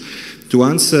politicians. To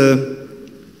answer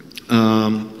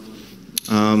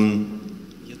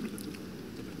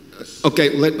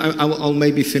okay, I'll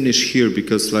maybe finish here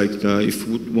because, like, if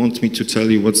you would want me to tell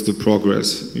you what's the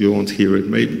progress, you won't hear it,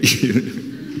 maybe.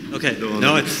 Okay.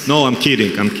 No, I'm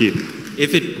kidding.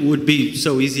 If it would be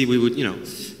so easy, we would,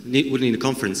 wouldn't need a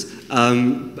conference.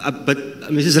 But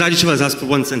Mrs. Radicheva has asked for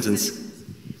one sentence.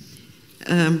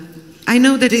 I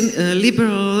know that in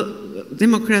liberal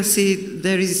democracy,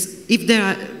 if there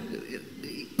are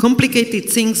complicated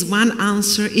things, one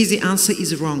easy answer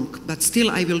is wrong. But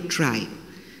still, I will try.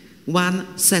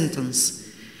 One sentence.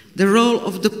 The role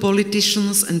of the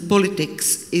politicians and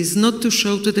politics is not to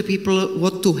show to the people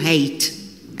what to hate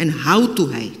and how to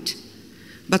hate,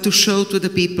 but to show to the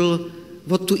people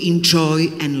what to enjoy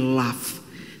and love.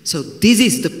 So this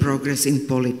is the progress in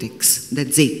politics.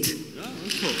 That's it.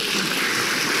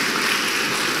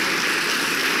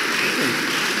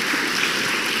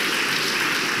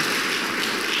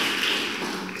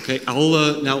 Okay,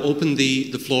 I'll now open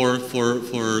the floor for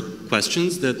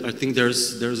questions. That I think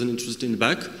there's an interest in the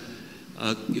back.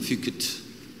 If you could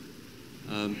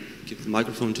give the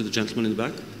microphone to the gentleman in the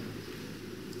back.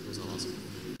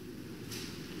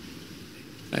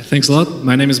 Thanks a lot.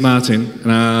 My name is Martin,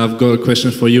 and I've got a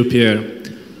question for you, Pierre.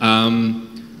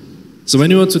 So when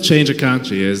you want to change a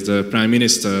country as the Prime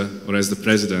Minister or as the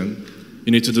President,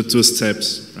 you need to do two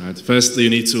steps, right? Firstly, you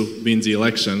need to win the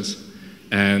elections,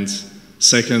 and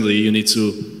secondly, you need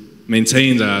to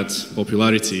maintain that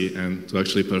popularity and to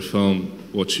actually perform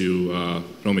what you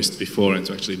promised before and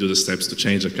to actually do the steps to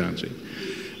change the country.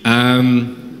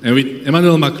 And with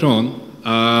Emmanuel Macron,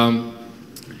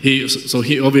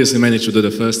 he obviously managed to do the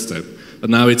first step, but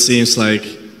now it seems like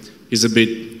he's a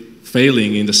bit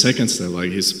failing in the second step,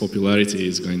 like his popularity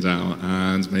is going down,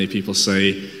 and many people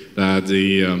say that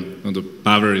the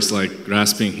power is like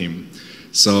grasping him.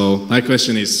 So my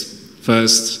question is,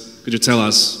 first, could you tell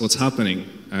us what's happening?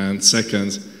 And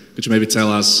second, could you maybe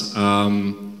tell us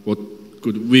what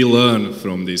could we learn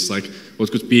from this? Like,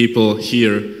 what could people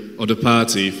here or the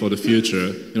party for the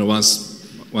future,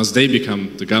 once they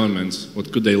become the government,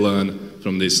 what could they learn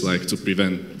from this, like, to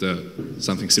prevent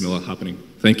something similar happening?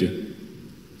 Thank you.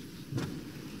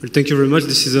 Well, thank you very much.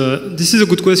 This is a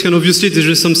good question. Obviously, there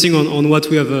is something on what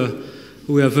we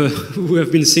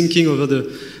have been thinking over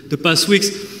the past weeks.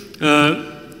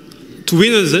 To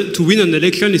win an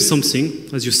election is something,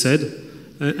 as you said,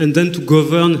 and then to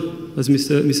govern, as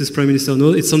Mrs. Prime Minister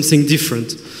knows, it's something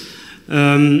different.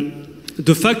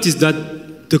 The fact is that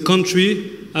the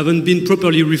country haven't been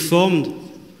properly reformed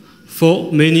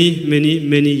for many, many,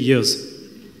 many years,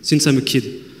 since I'm a kid,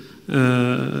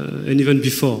 and even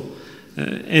before.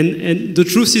 And the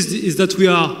truth is that we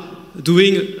are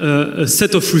doing a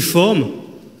set of reform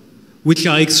which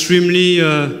are extremely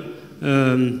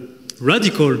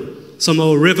radical,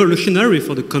 somehow revolutionary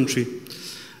for the country.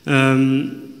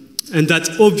 And that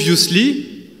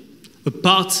obviously a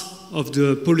part of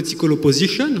the political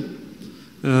opposition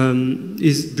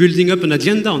is building up an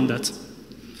agenda on that.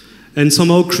 And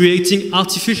somehow creating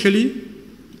artificially,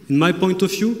 in my point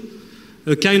of view,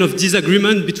 a kind of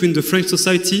disagreement between the French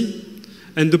society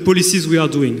and the policies we are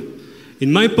doing.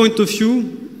 In my point of view,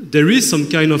 there is some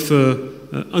kind of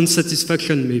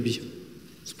unsatisfaction, maybe.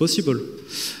 It's possible.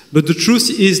 But the truth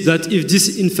is that if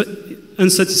this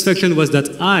unsatisfaction was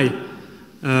that high,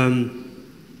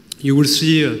 you will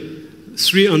see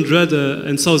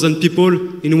 300,000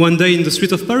 people in one day in the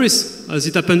street of Paris, as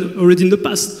it happened already in the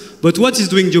past. But what is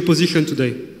doing the opposition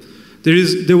today?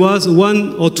 There was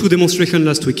 1 or 2 demonstrations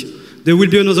last week. There will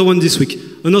be another one this week,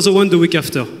 another one the week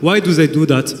after. Why do they do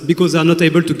that? Because they are not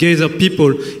able to gather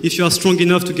people. If you are strong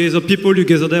enough to gather people, you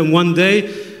gather them one day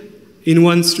in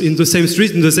the same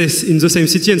street, in the same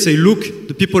city, and say, look,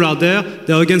 the people are there,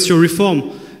 they are against your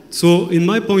reform. So in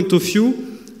my point of view,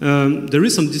 there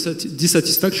is some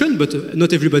dissatisfaction, but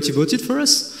not everybody voted for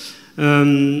us.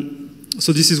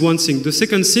 So this is one thing. The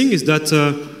second thing is that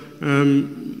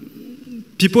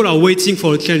people are waiting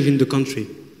for a change in the country,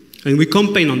 and we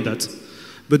campaign on that.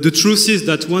 But the truth is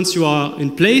that once you are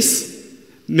in place,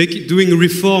 doing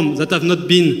reform that have not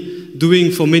been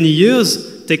doing for many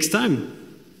years takes time.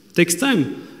 Takes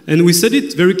time. And we said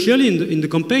it very clearly in the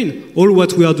campaign. All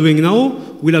what we are doing now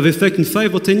will have effect in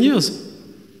 5 or 10 years.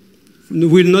 We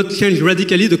will not change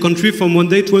radically the country from one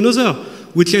day to another.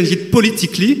 We'll change it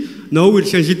politically. Now we'll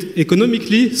change it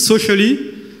economically,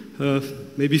 socially,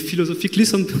 maybe philosophically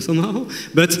somehow.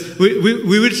 But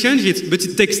we will change it. But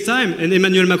it takes time. And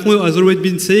Emmanuel Macron has already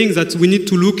been saying that we need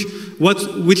to look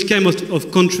which kind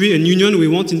of country and union we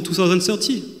want in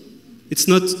 2030. It's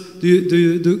not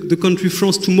the country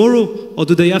France tomorrow or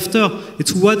the day after.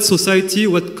 It's what society,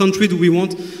 what country do we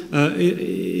want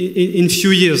in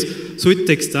few years. So it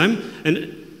takes time.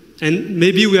 And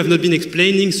maybe we have not been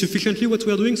explaining sufficiently what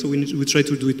we are doing, so we try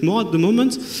to do it more at the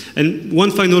moment. And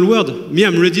one final word.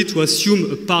 I'm ready to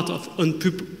assume a part of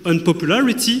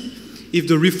unpopularity if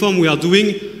the reform we are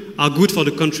doing are good for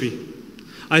the country.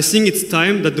 I think it's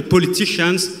time that the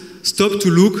politicians stop to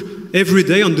look every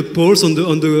day on the polls, on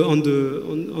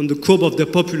the curve of their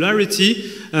popularity,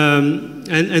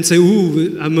 and say,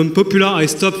 "Ooh, I'm unpopular. I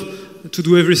stop to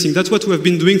do everything." That's what we have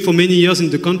been doing for many years in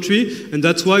the country, and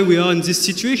that's why we are in this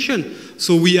situation.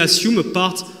 So we assume a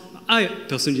part. I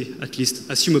personally, at least,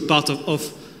 assume a part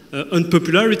of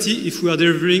unpopularity if we are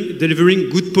delivering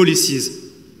good policies,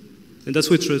 and that's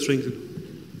what we're trying to do.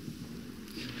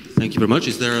 Thank you very much.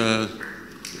 Is there a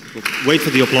wait for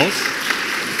the applause?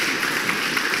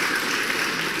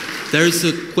 There is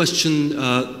a question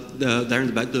there in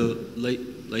the back, the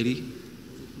lady.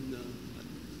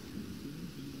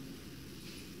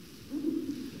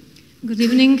 Good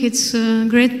evening. It's a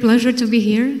great pleasure to be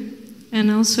here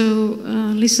and also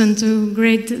listen to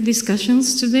great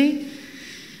discussions today.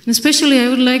 And especially I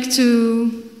would like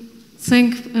to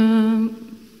thank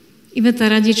Iveta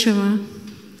Radičová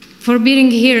for being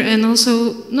here and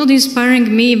also not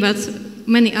inspiring me, but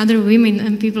many other women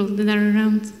and people that are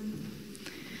around.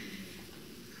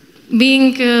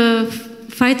 Being a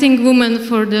fighting woman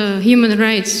for the human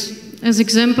rights as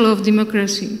example of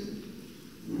democracy.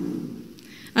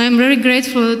 I am very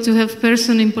grateful to have a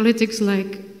person in politics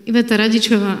like Iveta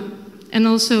Radičová and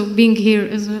also being here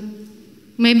as a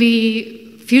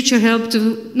maybe future help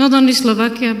to not only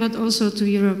Slovakia but also to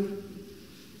Europe.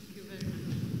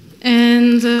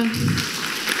 And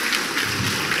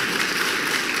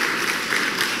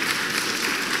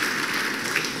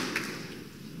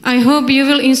I hope you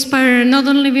will inspire not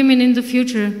only women in the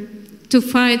future to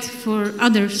fight for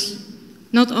others,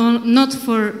 not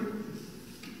for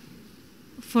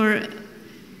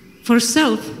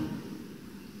self,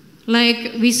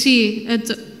 like we see at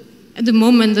at the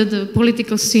moment at the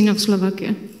political scene of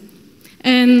Slovakia.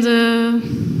 And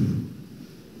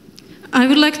I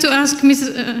would like to ask Ms.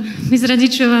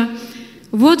 Radičová,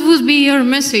 what would be your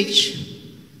message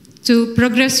to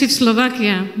progressive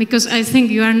Slovakia? Because I think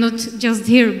you are not just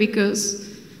here because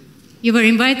you were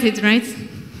invited, right?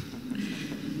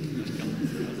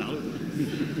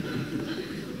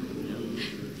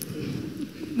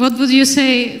 What would you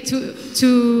say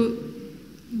to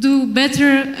do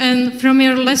better and from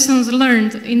your lessons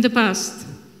learned in the past?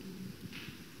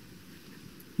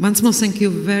 Once more, thank you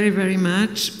very, very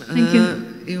much. Thank you.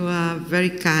 You are very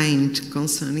kind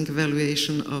concerning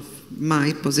evaluation of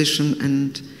my position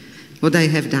and what I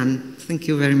have done. Thank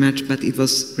you very much, but it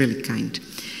was really kind.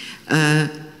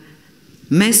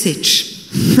 Message.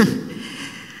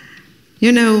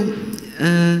 You know,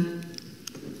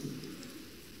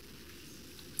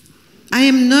 I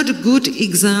am not a good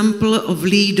example of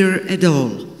leader at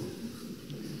all.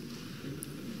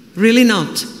 Really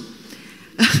not.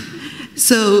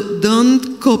 So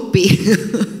don't copy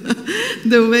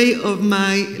the way of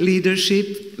my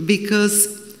leadership because,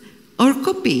 or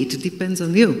copy it, depends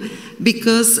on you,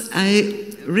 because I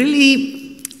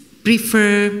really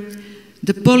prefer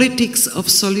the politics of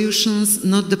solutions,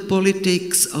 not the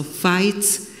politics of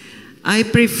fights. I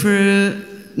prefer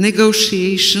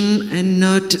negotiation and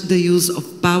not the use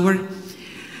of power.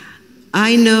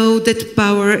 I know that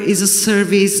power is a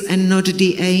service and not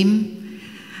the aim.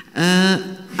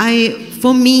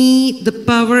 For me, the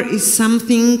power is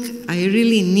something I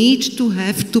really need to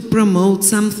have to promote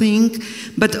something,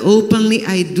 but openly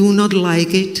I do not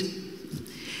like it.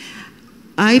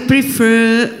 I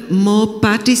prefer more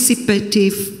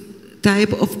participative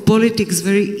type of politics,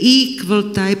 very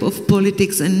equal type of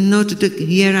politics and not the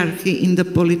hierarchy in the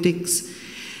politics.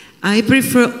 I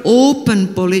prefer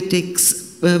open politics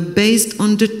based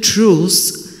on the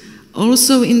truth,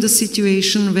 also in the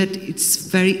situation where it's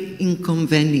very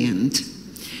inconvenient.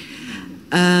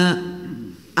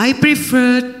 I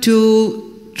prefer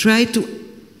to try to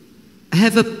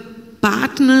have a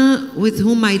partner with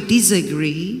whom I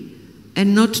disagree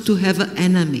and not to have an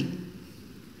enemy.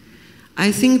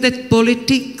 I think that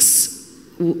politics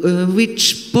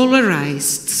which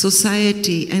polarized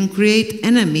society and create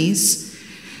enemies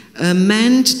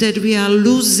meant that we are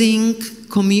losing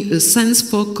sense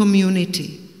for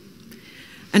community.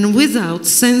 And without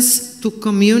sense to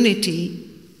community,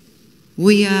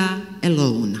 we are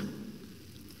alone.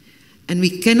 And we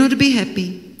cannot be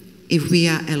happy if we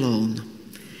are alone.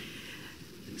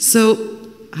 So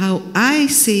how I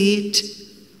see it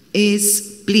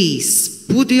is, please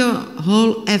put your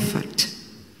whole effort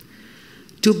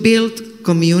to build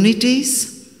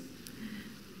communities,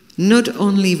 not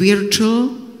only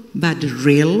virtual, but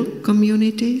real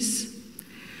communities.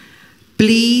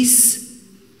 Please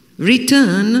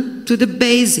return to the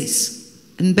basis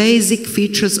and basic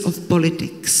features of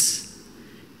politics,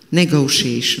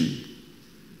 negotiation,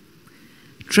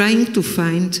 trying to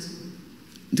find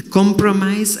the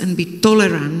compromise and be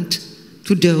tolerant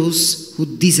to those who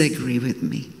disagree with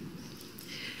me.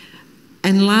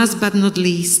 And last but not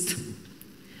least,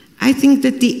 I think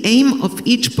that the aim of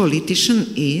each politician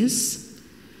is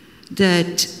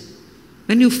that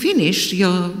when you finish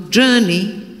your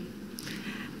journey,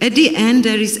 at the end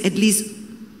there is at least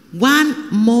one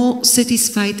more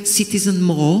satisfied citizen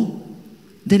more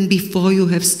than before you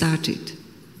have started.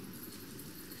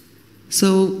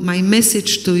 So my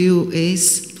message to you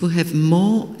is to have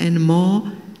more and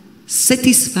more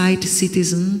satisfied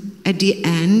citizens at the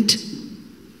end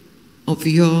of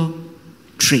your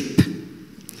trip.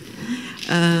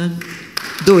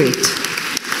 Do it.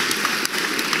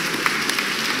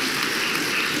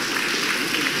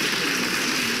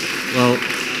 Well,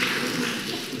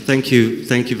 thank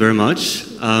you very much.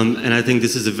 And I think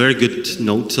this is a very good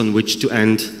note on which to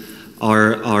end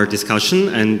our discussion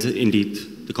and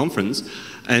indeed the conference.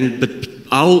 But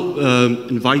I'll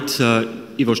invite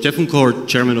Ivo Stefanko,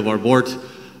 chairman of our board,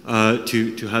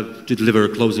 to deliver a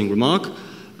closing remark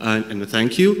and a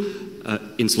thank you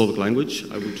in Slovak language.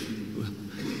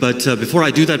 But before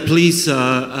I do that, please give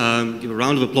a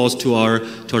round of applause to our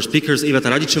speakers, Iveta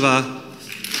Radičová.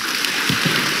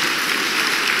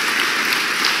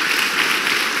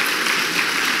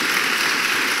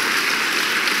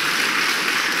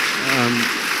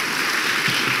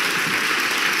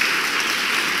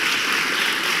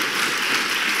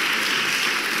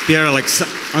 Pierre-Alex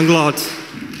Anglot,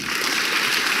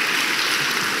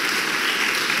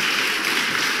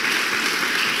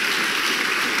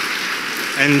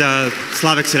 and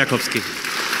Slavek Sirakovsky.